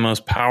have the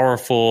most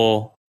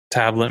powerful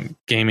tablet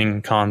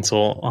gaming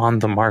console on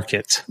the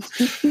market.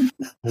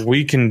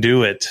 We can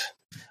do it.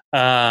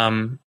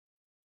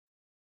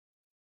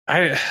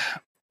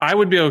 I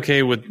would be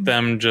okay with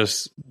them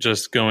just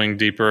going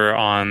deeper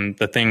on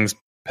the things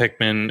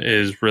Pikmin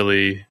is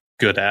really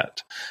good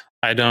at.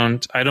 I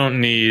don't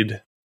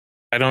need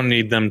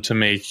them to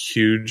make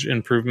huge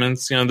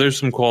improvements. There's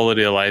some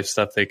quality of life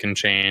stuff they can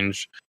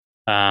change.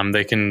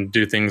 They can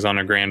do things on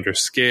a grander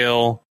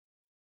scale.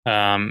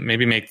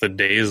 Maybe make the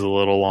days a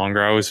little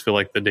longer. I always feel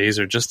like the days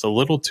are just a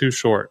little too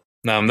short.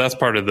 That's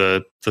part of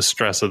the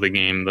stress of the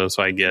game, though,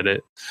 so I get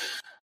it.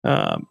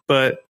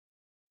 But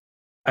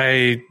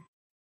I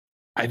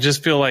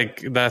just feel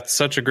like that's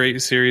such a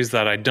great series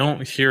that I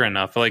don't hear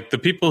enough. Like, the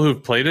people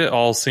who've played it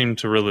all seem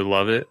to really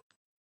love it.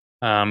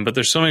 But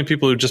there's so many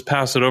people who just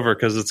pass it over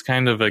because it's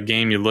kind of a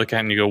game you look at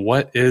and you go,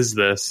 what is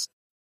this?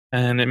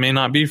 And it may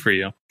not be for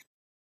you.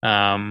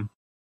 But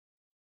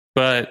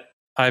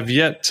I've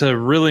yet to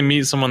really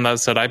meet someone that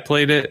said, I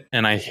played it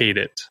and I hate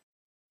it.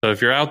 So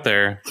if you're out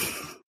there,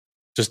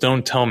 just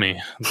don't tell me.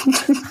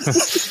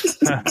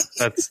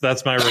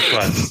 That's my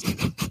request.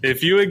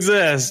 If you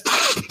exist,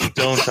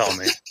 don't tell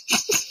me.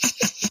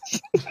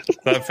 Is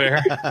that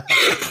fair?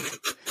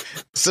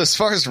 So as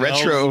far as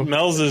retro,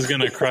 Mel's is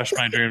gonna crush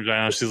my dreams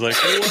right now. She's like,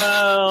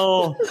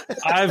 well,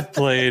 I've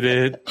played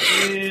it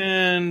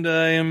and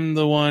I am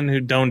the one who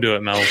don't do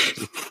it, Mel.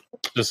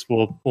 Just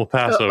we'll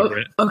pass over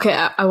it. Okay,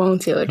 I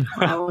won't do it.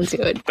 I won't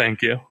do it.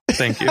 Thank you.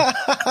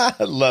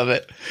 Love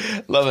it.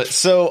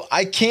 So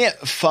I can't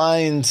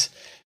find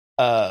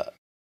an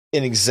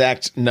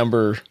exact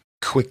number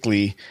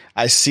quickly.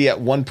 I see at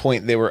one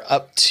point they were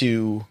up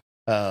to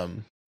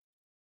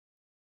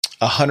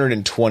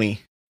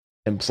 120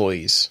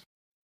 employees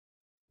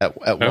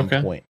at one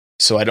point.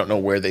 So I don't know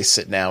where they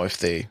sit now, if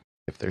they're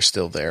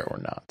still there or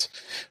not.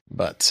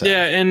 But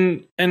yeah,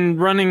 and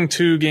running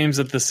 2 games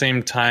at the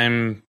same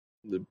time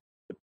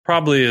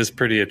probably is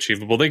pretty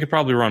achievable. They could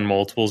probably run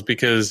multiples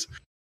because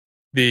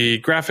the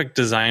graphic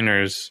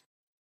designers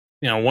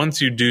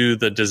once you do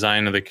the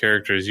design of the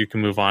characters, you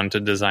can move on to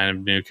design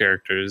of new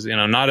characters.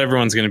 Not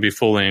everyone's going to be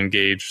fully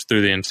engaged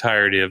through the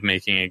entirety of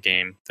making a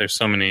game. There's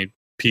so many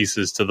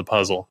pieces to the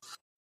puzzle.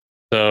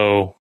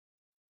 So,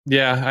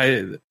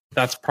 yeah,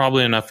 that's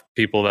probably enough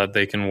people that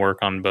they can work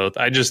on both.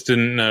 I just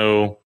didn't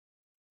know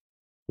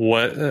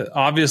what.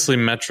 Obviously,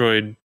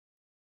 Metroid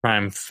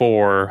Prime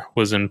 4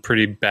 was in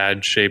pretty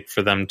bad shape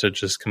for them to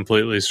just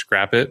completely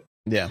scrap it.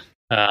 Yeah.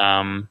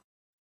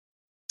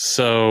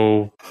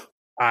 So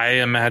I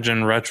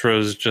imagine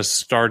Retro's just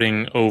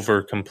starting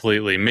over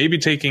completely. Maybe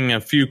taking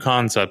a few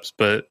concepts,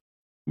 but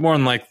more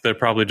than likely they're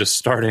probably just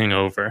starting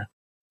over.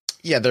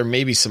 Yeah, there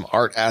may be some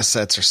art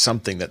assets or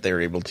something that they're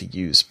able to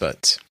use,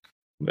 but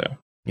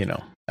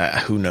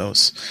who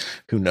knows?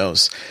 Who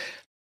knows?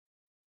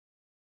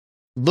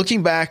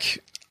 Looking back,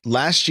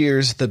 last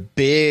year's the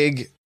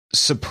big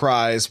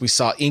surprise, we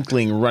saw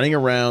Inkling running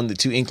around, the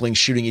two Inklings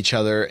shooting each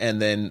other,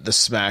 and then the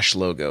Smash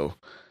logo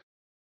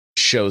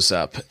shows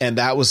up. And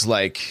that was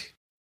like,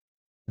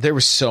 there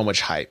was so much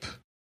hype,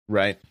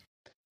 right?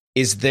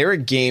 Is there a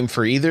game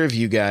for either of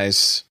you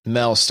guys,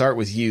 Mel, start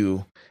with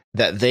you,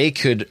 that they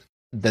could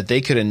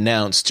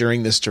announce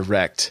during this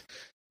direct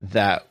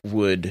that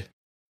would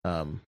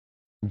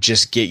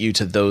just get you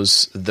to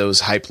those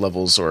hype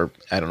levels? Or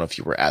I don't know if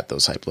you were at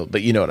those hype levels,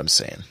 but you know what I'm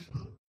saying.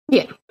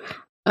 Yeah.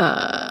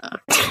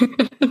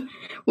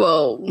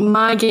 Well,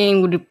 my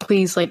game would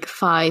please like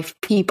 5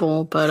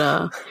 people,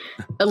 but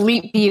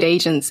Elite Beat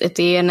Agents, if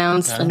they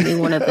announced any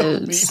one of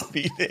those. Elite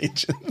Beat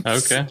Agents.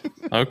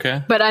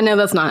 Okay. But I know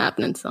that's not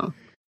happening, so.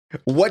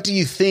 What do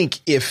you think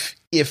if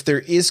there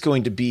is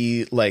going to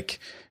be like,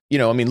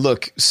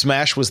 look,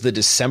 Smash was the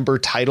December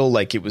title,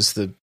 like it was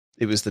the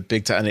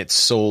big time, and it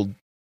sold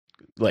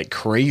like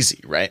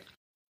crazy, right?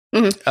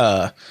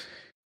 Mm-hmm.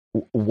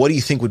 What do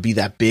you think would be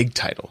that big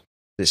title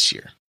this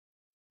year?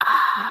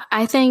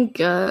 I think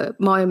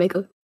Mario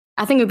Maker.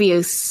 I think it would be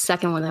a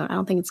second one. I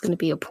don't think it's going to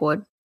be a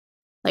port.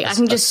 Like I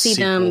can just see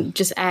them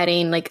just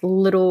adding like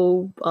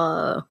little,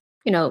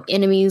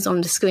 enemies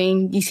on the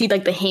screen. You see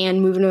like the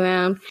hand moving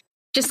around,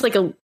 just like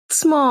a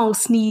small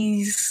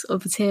sneeze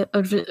of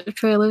a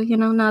trailer.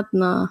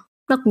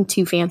 Nothing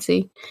too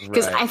fancy.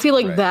 Because I feel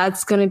like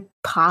that's going to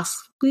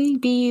possibly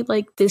be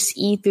like this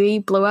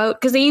E3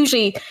 blowout. Because they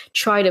usually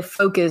try to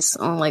focus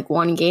on like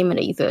one game at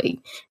E3.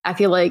 I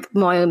feel like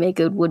Mario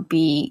Maker would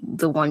be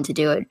the one to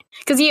do it.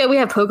 Because we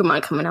have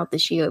Pokemon coming out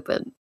this year,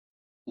 but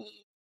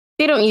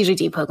they don't usually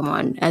do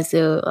Pokemon as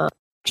a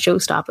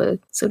showstopper,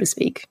 so to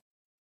speak.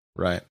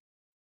 Right.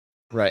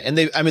 And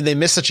they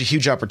missed such a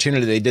huge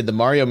opportunity. They did the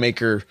Mario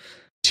Maker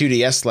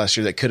 2DS last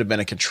year that could have been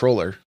a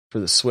controller for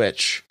the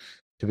Switch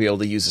to be able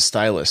to use a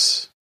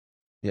stylus.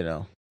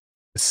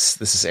 This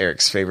is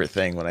Eric's favorite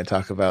thing when I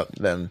talk about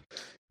them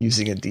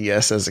using a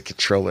DS as a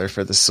controller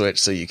for the Switch,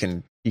 so you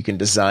can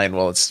design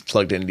while it's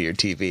plugged into your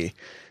TV.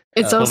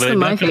 It's also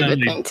my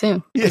favorite thing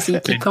too, because you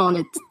keep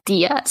calling it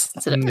DS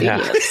instead of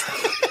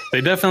 3DS.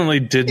 They definitely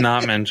did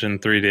not mention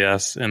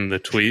 3DS in the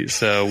tweet,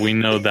 so we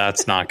know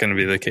that's not going to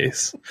be the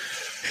case.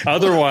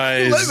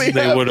 Otherwise,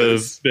 they would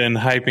have been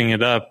hyping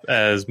it up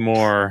as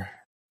more,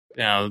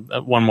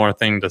 one more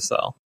thing to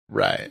sell.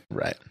 Right.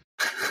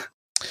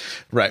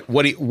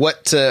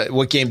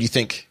 What game do you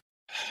think,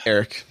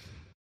 Eric?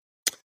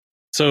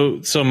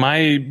 So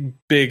my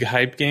big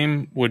hype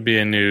game would be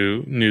a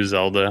new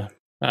Zelda.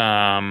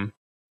 That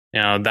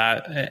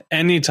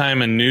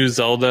anytime a new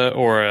Zelda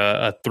or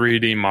a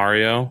 3D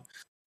Mario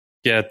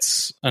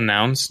gets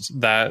announced,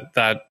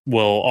 that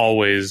will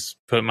always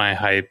put my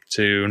hype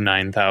to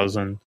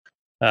 9,000.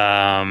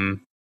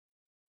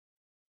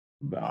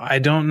 I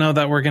don't know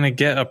that we're going to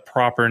get a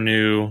proper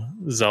new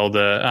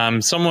Zelda.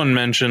 Someone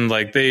mentioned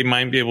like they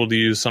might be able to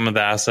use some of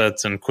the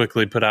assets and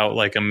quickly put out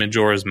like a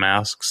Majora's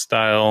Mask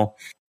style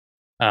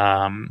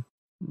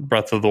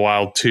Breath of the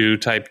Wild 2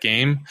 type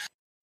game.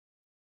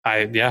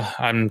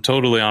 I'm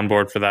totally on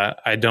board for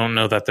that. I don't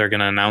know that they're going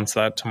to announce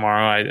that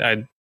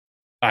tomorrow.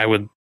 I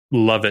would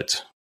love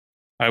it.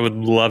 I would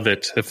love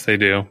it if they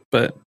do,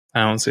 but I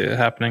don't see it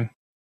happening.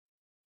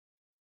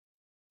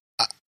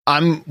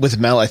 I'm with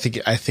Mel. I think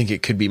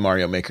it could be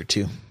Mario Maker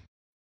 2.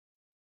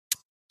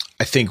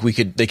 I think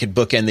they could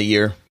bookend the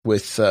year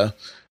with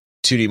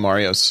 2D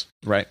Marios,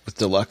 right? With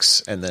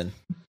Deluxe, and then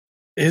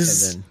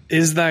is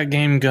that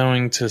game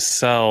going to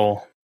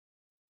sell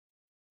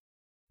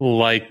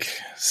like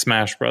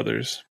Smash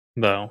Brothers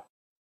though?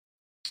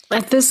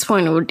 At this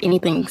point, would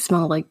anything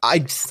smell like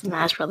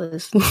Smash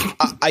Brothers?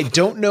 I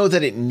don't know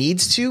that it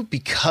needs to,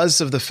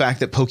 because of the fact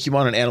that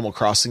Pokemon and Animal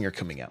Crossing are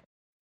coming out.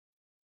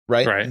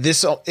 Right.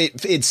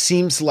 It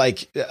seems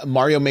like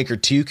Mario Maker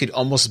 2 could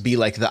almost be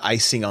like the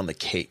icing on the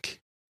cake.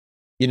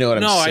 You know what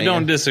I'm saying? No, I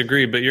don't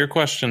disagree. But your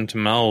question to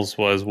Mel's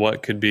was,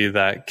 what could be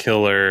that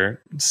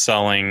killer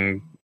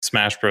selling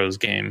Smash Bros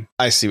game?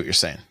 I see what you're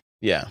saying.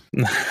 Yeah.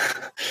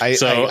 I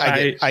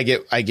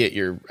get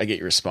your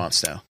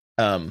response now.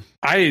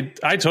 I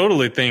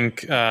totally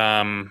think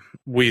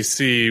we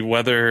see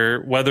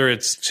whether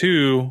it's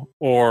 2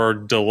 or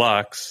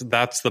Deluxe.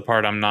 That's the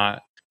part I'm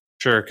not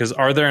Sure, because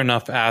are there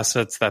enough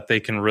assets that they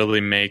can really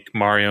make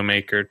Mario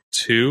Maker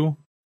 2?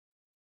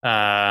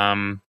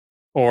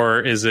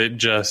 Or is it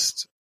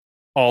just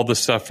all the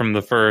stuff from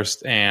the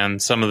first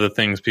and some of the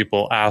things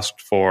people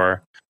asked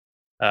for,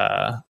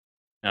 some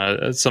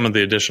of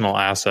the additional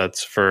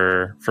assets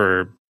for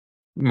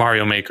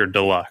Mario Maker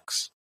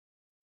Deluxe?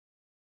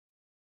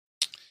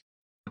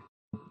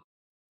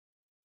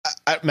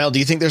 Mel, do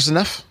you think there's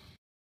enough?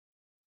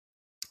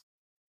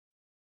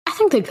 I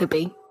think there could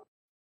be.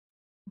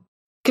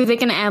 Because they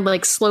can add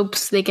like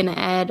slopes, they can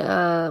add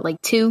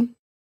like 2.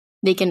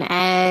 They can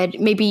add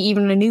maybe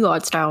even a new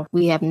art style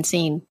we haven't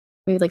seen.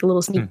 Maybe like a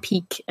little sneak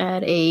peek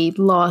at a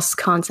lost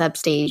concept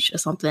stage or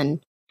something.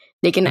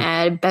 They can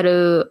add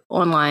better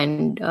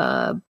online,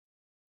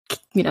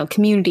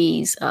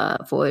 communities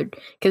for it.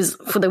 Because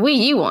for the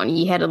Wii U one,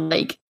 you had to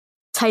like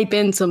type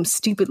in some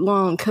stupid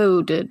long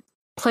code to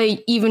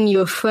play even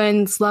your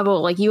friend's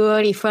level. Like you were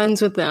already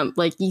friends with them.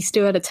 Like you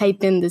still had to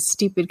type in this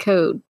stupid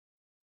code.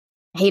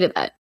 I hated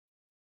that.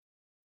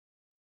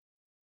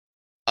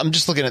 I'm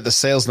just looking at the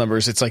sales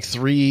numbers. It's like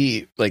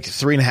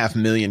 3.5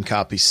 million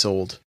copies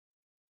sold.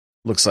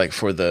 Looks like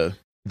for the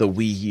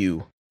Wii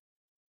U,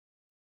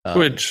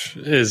 which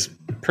is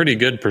pretty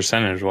good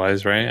percentage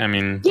wise, right? I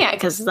mean, yeah,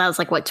 because that was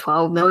like what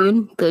 12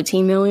 million,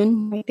 13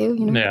 million, right there.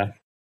 You know? Yeah.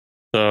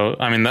 So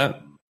I mean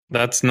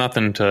that's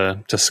nothing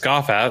to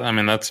scoff at. I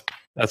mean that's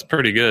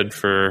pretty good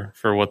for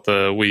what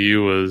the Wii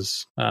U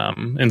was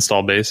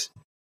install base.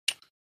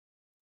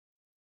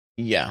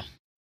 Yeah,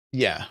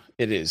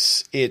 it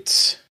is.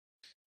 It's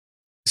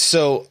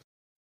so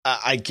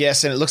I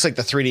guess, and it looks like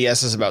the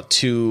 3DS is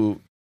about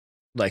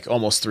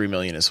almost 3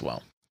 million as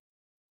well.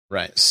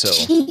 Right. So,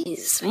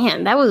 jeez,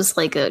 man, that was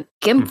like a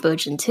GIMP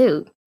version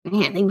too.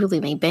 Man, they really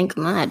made bank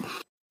on that.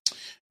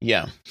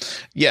 Yeah.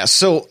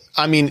 So,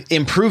 I mean,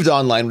 improved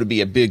online would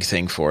be a big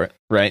thing for it,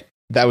 right?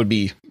 That would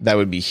be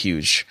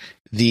huge.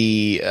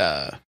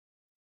 Because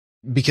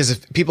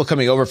if people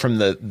coming over from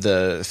the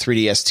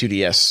 3DS,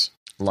 2DS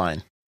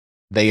line,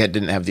 they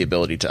didn't have the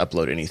ability to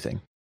upload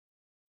anything,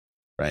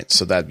 right?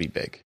 So that'd be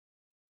big.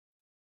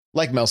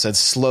 Like Mel said,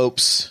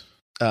 slopes.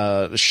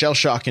 Shell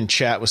Shock in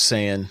chat was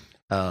saying,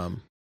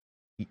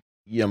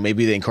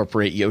 maybe they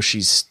incorporate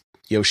Yoshi's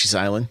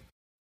Island.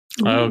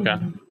 Oh, okay,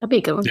 that'd be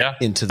a good one. Yeah,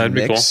 into the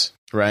mix,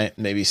 cool. Right?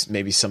 Maybe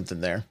something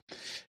there.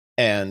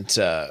 And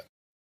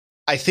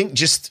I think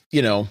just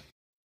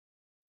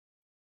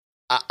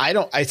I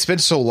don't. It's been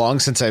so long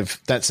since I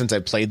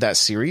played that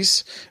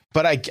series,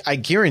 but I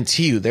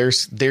guarantee you,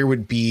 there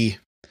would be.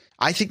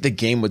 I think the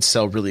game would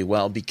sell really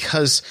well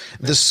because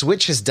the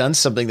Switch has done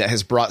something that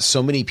has brought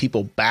so many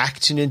people back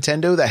to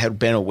Nintendo that had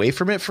been away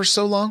from it for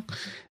so long.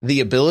 The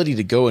ability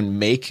to go and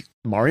make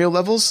Mario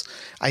levels,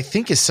 I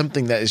think, is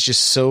something that is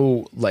just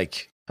so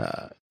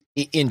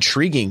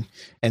intriguing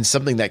and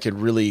something that could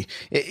really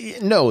I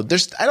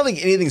don't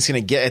think anything's going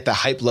to get at the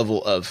hype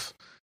level of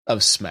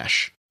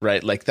Smash,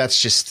 right? Like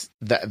that's just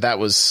that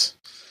was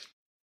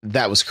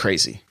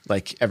crazy.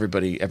 Like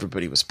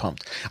everybody was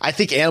pumped. I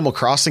think Animal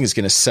Crossing is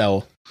going to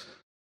sell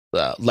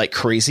like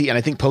crazy, and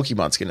I think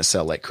Pokemon's going to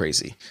sell like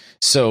crazy.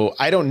 So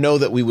I don't know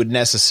that we would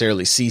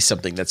necessarily see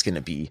something that's going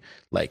to be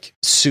like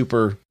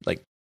super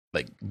like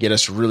get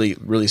us really,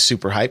 really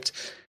super hyped.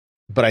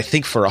 But I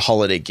think for a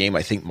holiday game,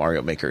 I think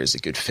Mario Maker is a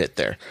good fit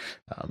there.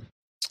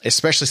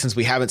 Especially since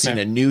we haven't seen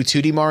a new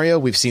 2D Mario.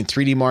 We've seen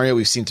 3D Mario,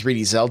 we've seen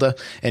 3D Zelda,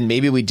 and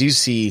maybe we do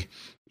see,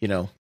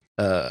 a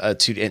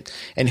 2D.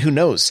 And who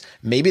knows?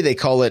 Maybe they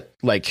call it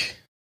like,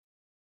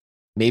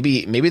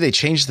 maybe they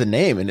change the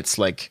name and it's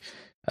like,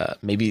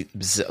 maybe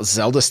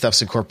Zelda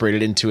stuff's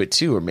incorporated into it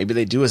too, or maybe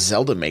they do a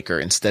Zelda Maker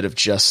instead of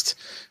just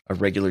a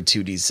regular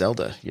 2D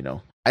Zelda.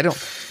 I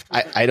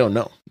don't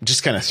know. I'm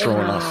just kind of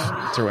throwing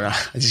off.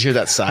 Did you hear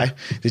that sigh?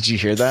 Did you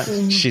hear that?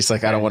 She's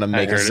like, I don't want to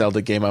make a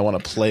Zelda game. I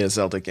want to play a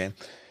Zelda game.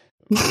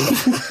 Yeah,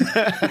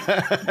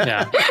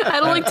 I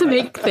don't like to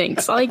make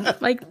things. I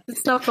like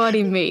stuff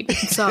already made.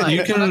 Sorry.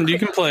 You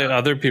can play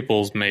other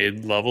people's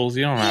made levels.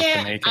 You don't have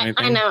to make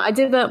anything. I know. I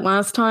did that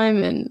last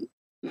time, and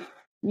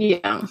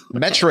yeah.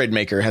 Metroid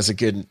Maker has a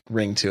good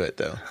ring to it,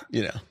 though.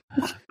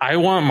 I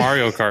want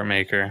Mario Kart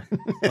Maker.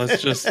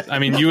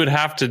 You would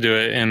have to do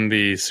it in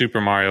the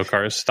Super Mario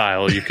Kart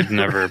style. You could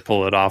never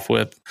pull it off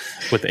with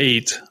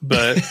 8.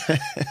 But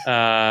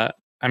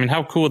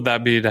how cool would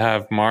that be to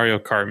have Mario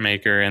Kart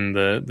Maker in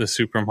the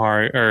Super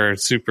Mario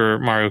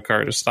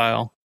Kart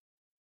style?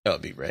 That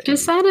would be right.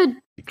 Just add a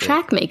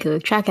track maker,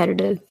 track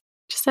editor.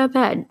 Just add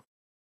that.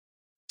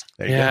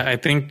 Yeah, I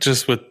think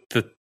just with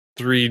the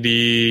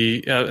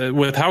 3D,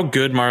 with how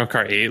good Mario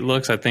Kart 8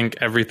 looks, I think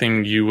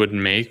everything you would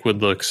make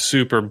would look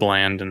super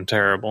bland and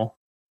terrible.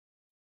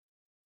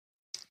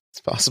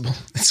 It's possible.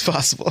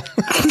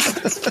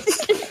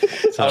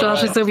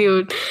 Josh is so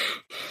cute.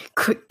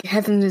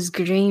 Having his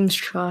dreams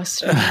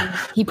trust.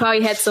 He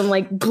probably had some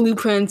like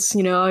blueprints,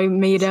 I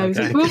made out.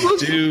 Okay. But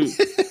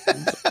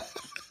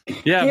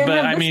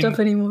stuff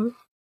anymore.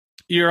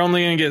 You're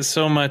only going to get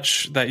so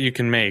much that you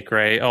can make,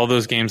 right? All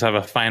those games have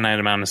a finite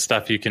amount of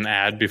stuff you can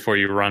add before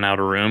you run out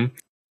of room.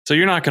 So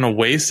you're not going to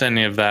waste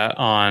any of that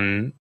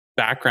on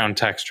background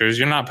textures.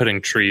 You're not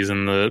putting trees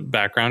in the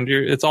background.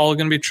 It's all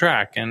going to be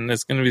track, and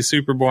it's going to be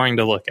super boring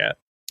to look at.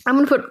 I'm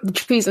going to put the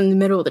trees in the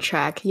middle of the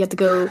track. You have to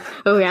go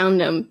around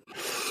them.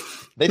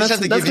 They just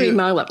have to give you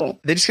my level.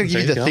 They just got to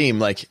give you the theme.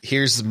 Like,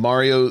 here's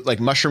Mario, like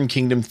Mushroom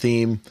Kingdom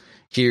theme.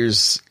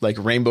 Here's like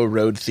Rainbow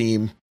Road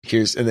theme.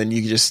 Here's, and then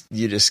you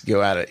just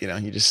go at it.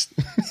 You just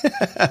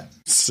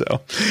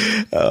so.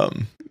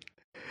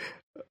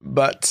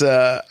 But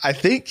I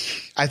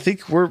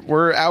think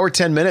we're hour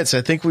 10 minutes.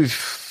 I think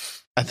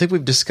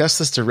we've discussed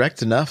this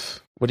direct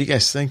enough. What do you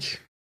guys think?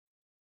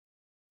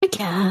 I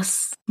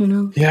guess,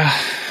 Yeah.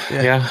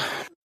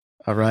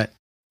 All right.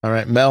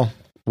 Mel,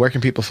 where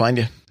can people find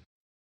you?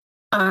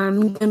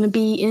 I'm going to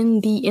be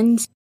in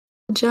the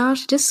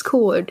Josh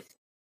Discord.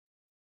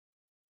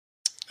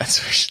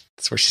 That's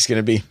where she's going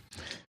to be.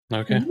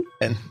 Okay.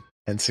 And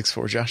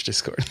N64 Josh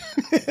Discord.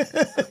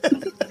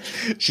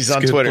 She's It's on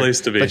a good Twitter,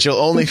 place to be. but you'll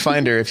only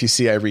find her if you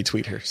see I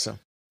retweet her. So,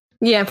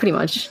 Yeah, pretty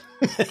much.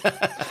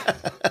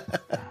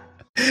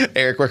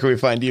 Eric, where can we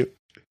find you?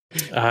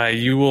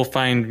 You will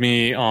find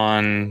me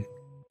on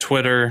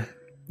Twitter.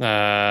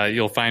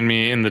 You'll find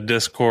me in the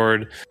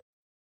Discord.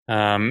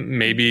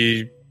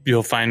 Maybe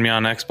you'll find me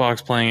on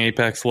Xbox playing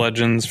Apex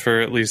Legends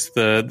for at least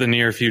the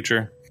near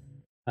future.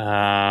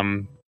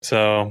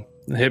 So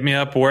hit me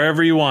up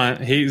wherever you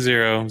want. Hate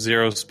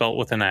Zero spelt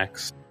with an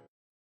X.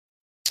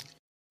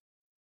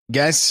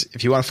 Guys,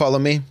 if you want to follow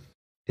me,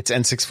 it's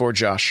N64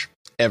 Josh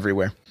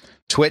everywhere.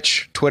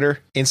 Twitch, Twitter,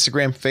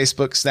 Instagram,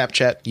 Facebook,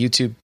 Snapchat,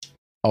 YouTube,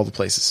 all the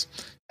places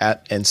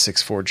at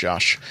N64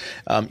 Josh.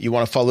 You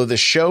want to follow this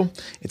show?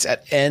 It's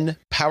at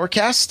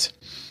NPowercast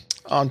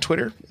on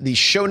Twitter. The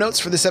show notes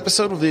for this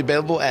episode will be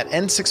available at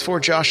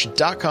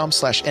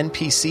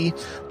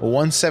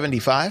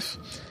n64josh.com/NPC175.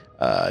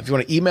 If you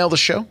want to email the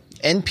show,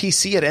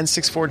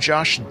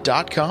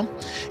 npc@n64josh.com.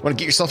 You want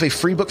to get yourself a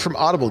free book from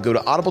Audible, go to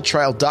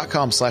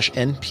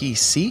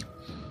audibletrial.com/NPC.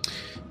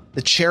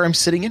 The chair I'm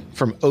sitting in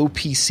from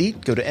OPC,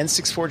 go to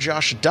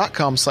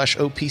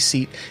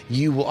n64josh.com/OPC.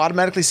 You will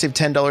automatically save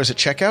 $10 at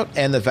checkout,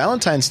 and the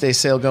Valentine's Day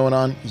sale going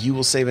on, you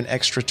will save an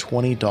extra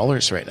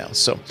 $20 right now.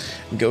 So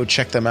go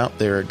check them out.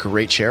 They're a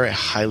great chair. I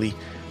highly,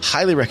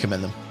 highly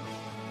recommend them.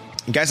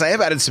 And guys, I have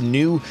added some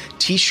new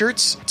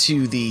t-shirts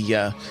to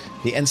the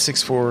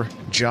N64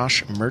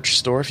 Josh merch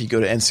store. If you go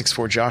to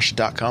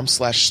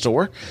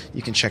n64josh.com/store,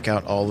 you can check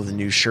out all of the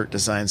new shirt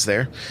designs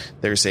there.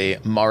 There's a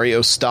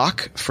Mario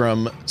stock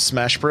from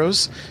Smash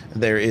Bros.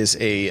 There is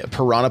a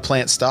Piranha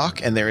Plant stock,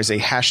 and there is a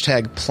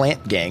hashtag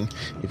Plant Gang.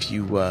 If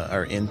you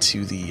are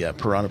into the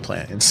Piranha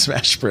Plant in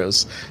Smash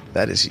Bros,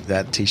 that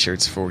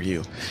t-shirt's for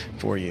you.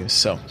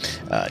 So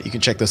you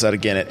can check those out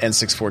again at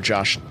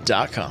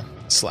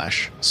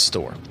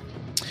n64josh.com/store.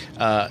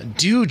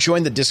 Do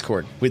join the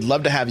Discord. We'd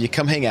love to have you.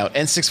 Come hang out.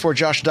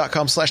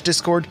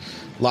 n64josh.com/Discord.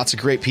 Lots of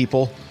great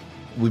people.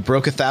 We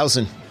broke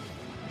 1,000.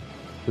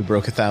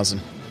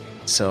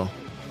 So,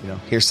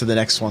 here's to the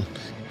next one.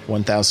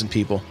 1,000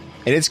 people.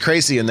 And it's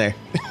crazy in there.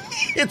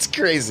 It's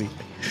crazy.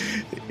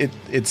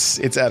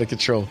 It's out of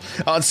control.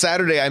 On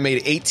Saturday, I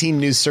made 18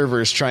 new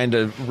servers trying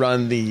to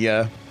run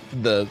the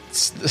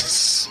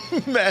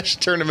Smash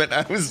tournament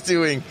I was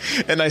doing.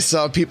 And I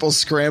saw people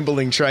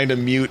scrambling trying to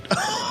mute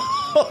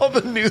all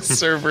the new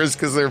servers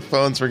because their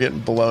phones were getting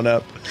blown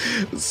up.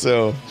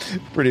 So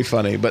pretty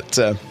funny, but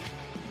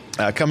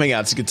coming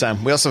out, it's a good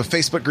time. We also have a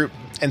Facebook group,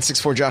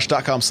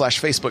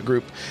 n64josh.com/Facebook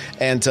group.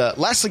 And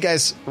lastly,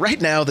 guys,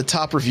 right now the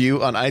top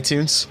review on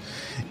iTunes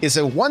is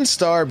a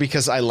 1-star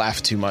because I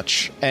laugh too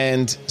much.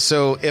 And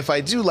so if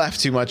I do laugh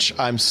too much,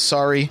 I'm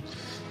sorry,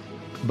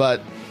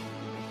 but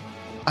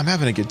I'm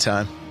having a good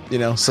time,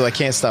 so I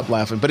can't stop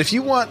laughing. But if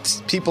you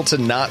want people to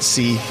not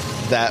see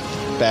that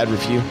bad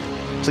review,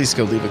 please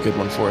go leave a good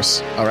one for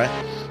us. All right.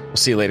 We'll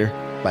see you later.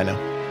 Bye now.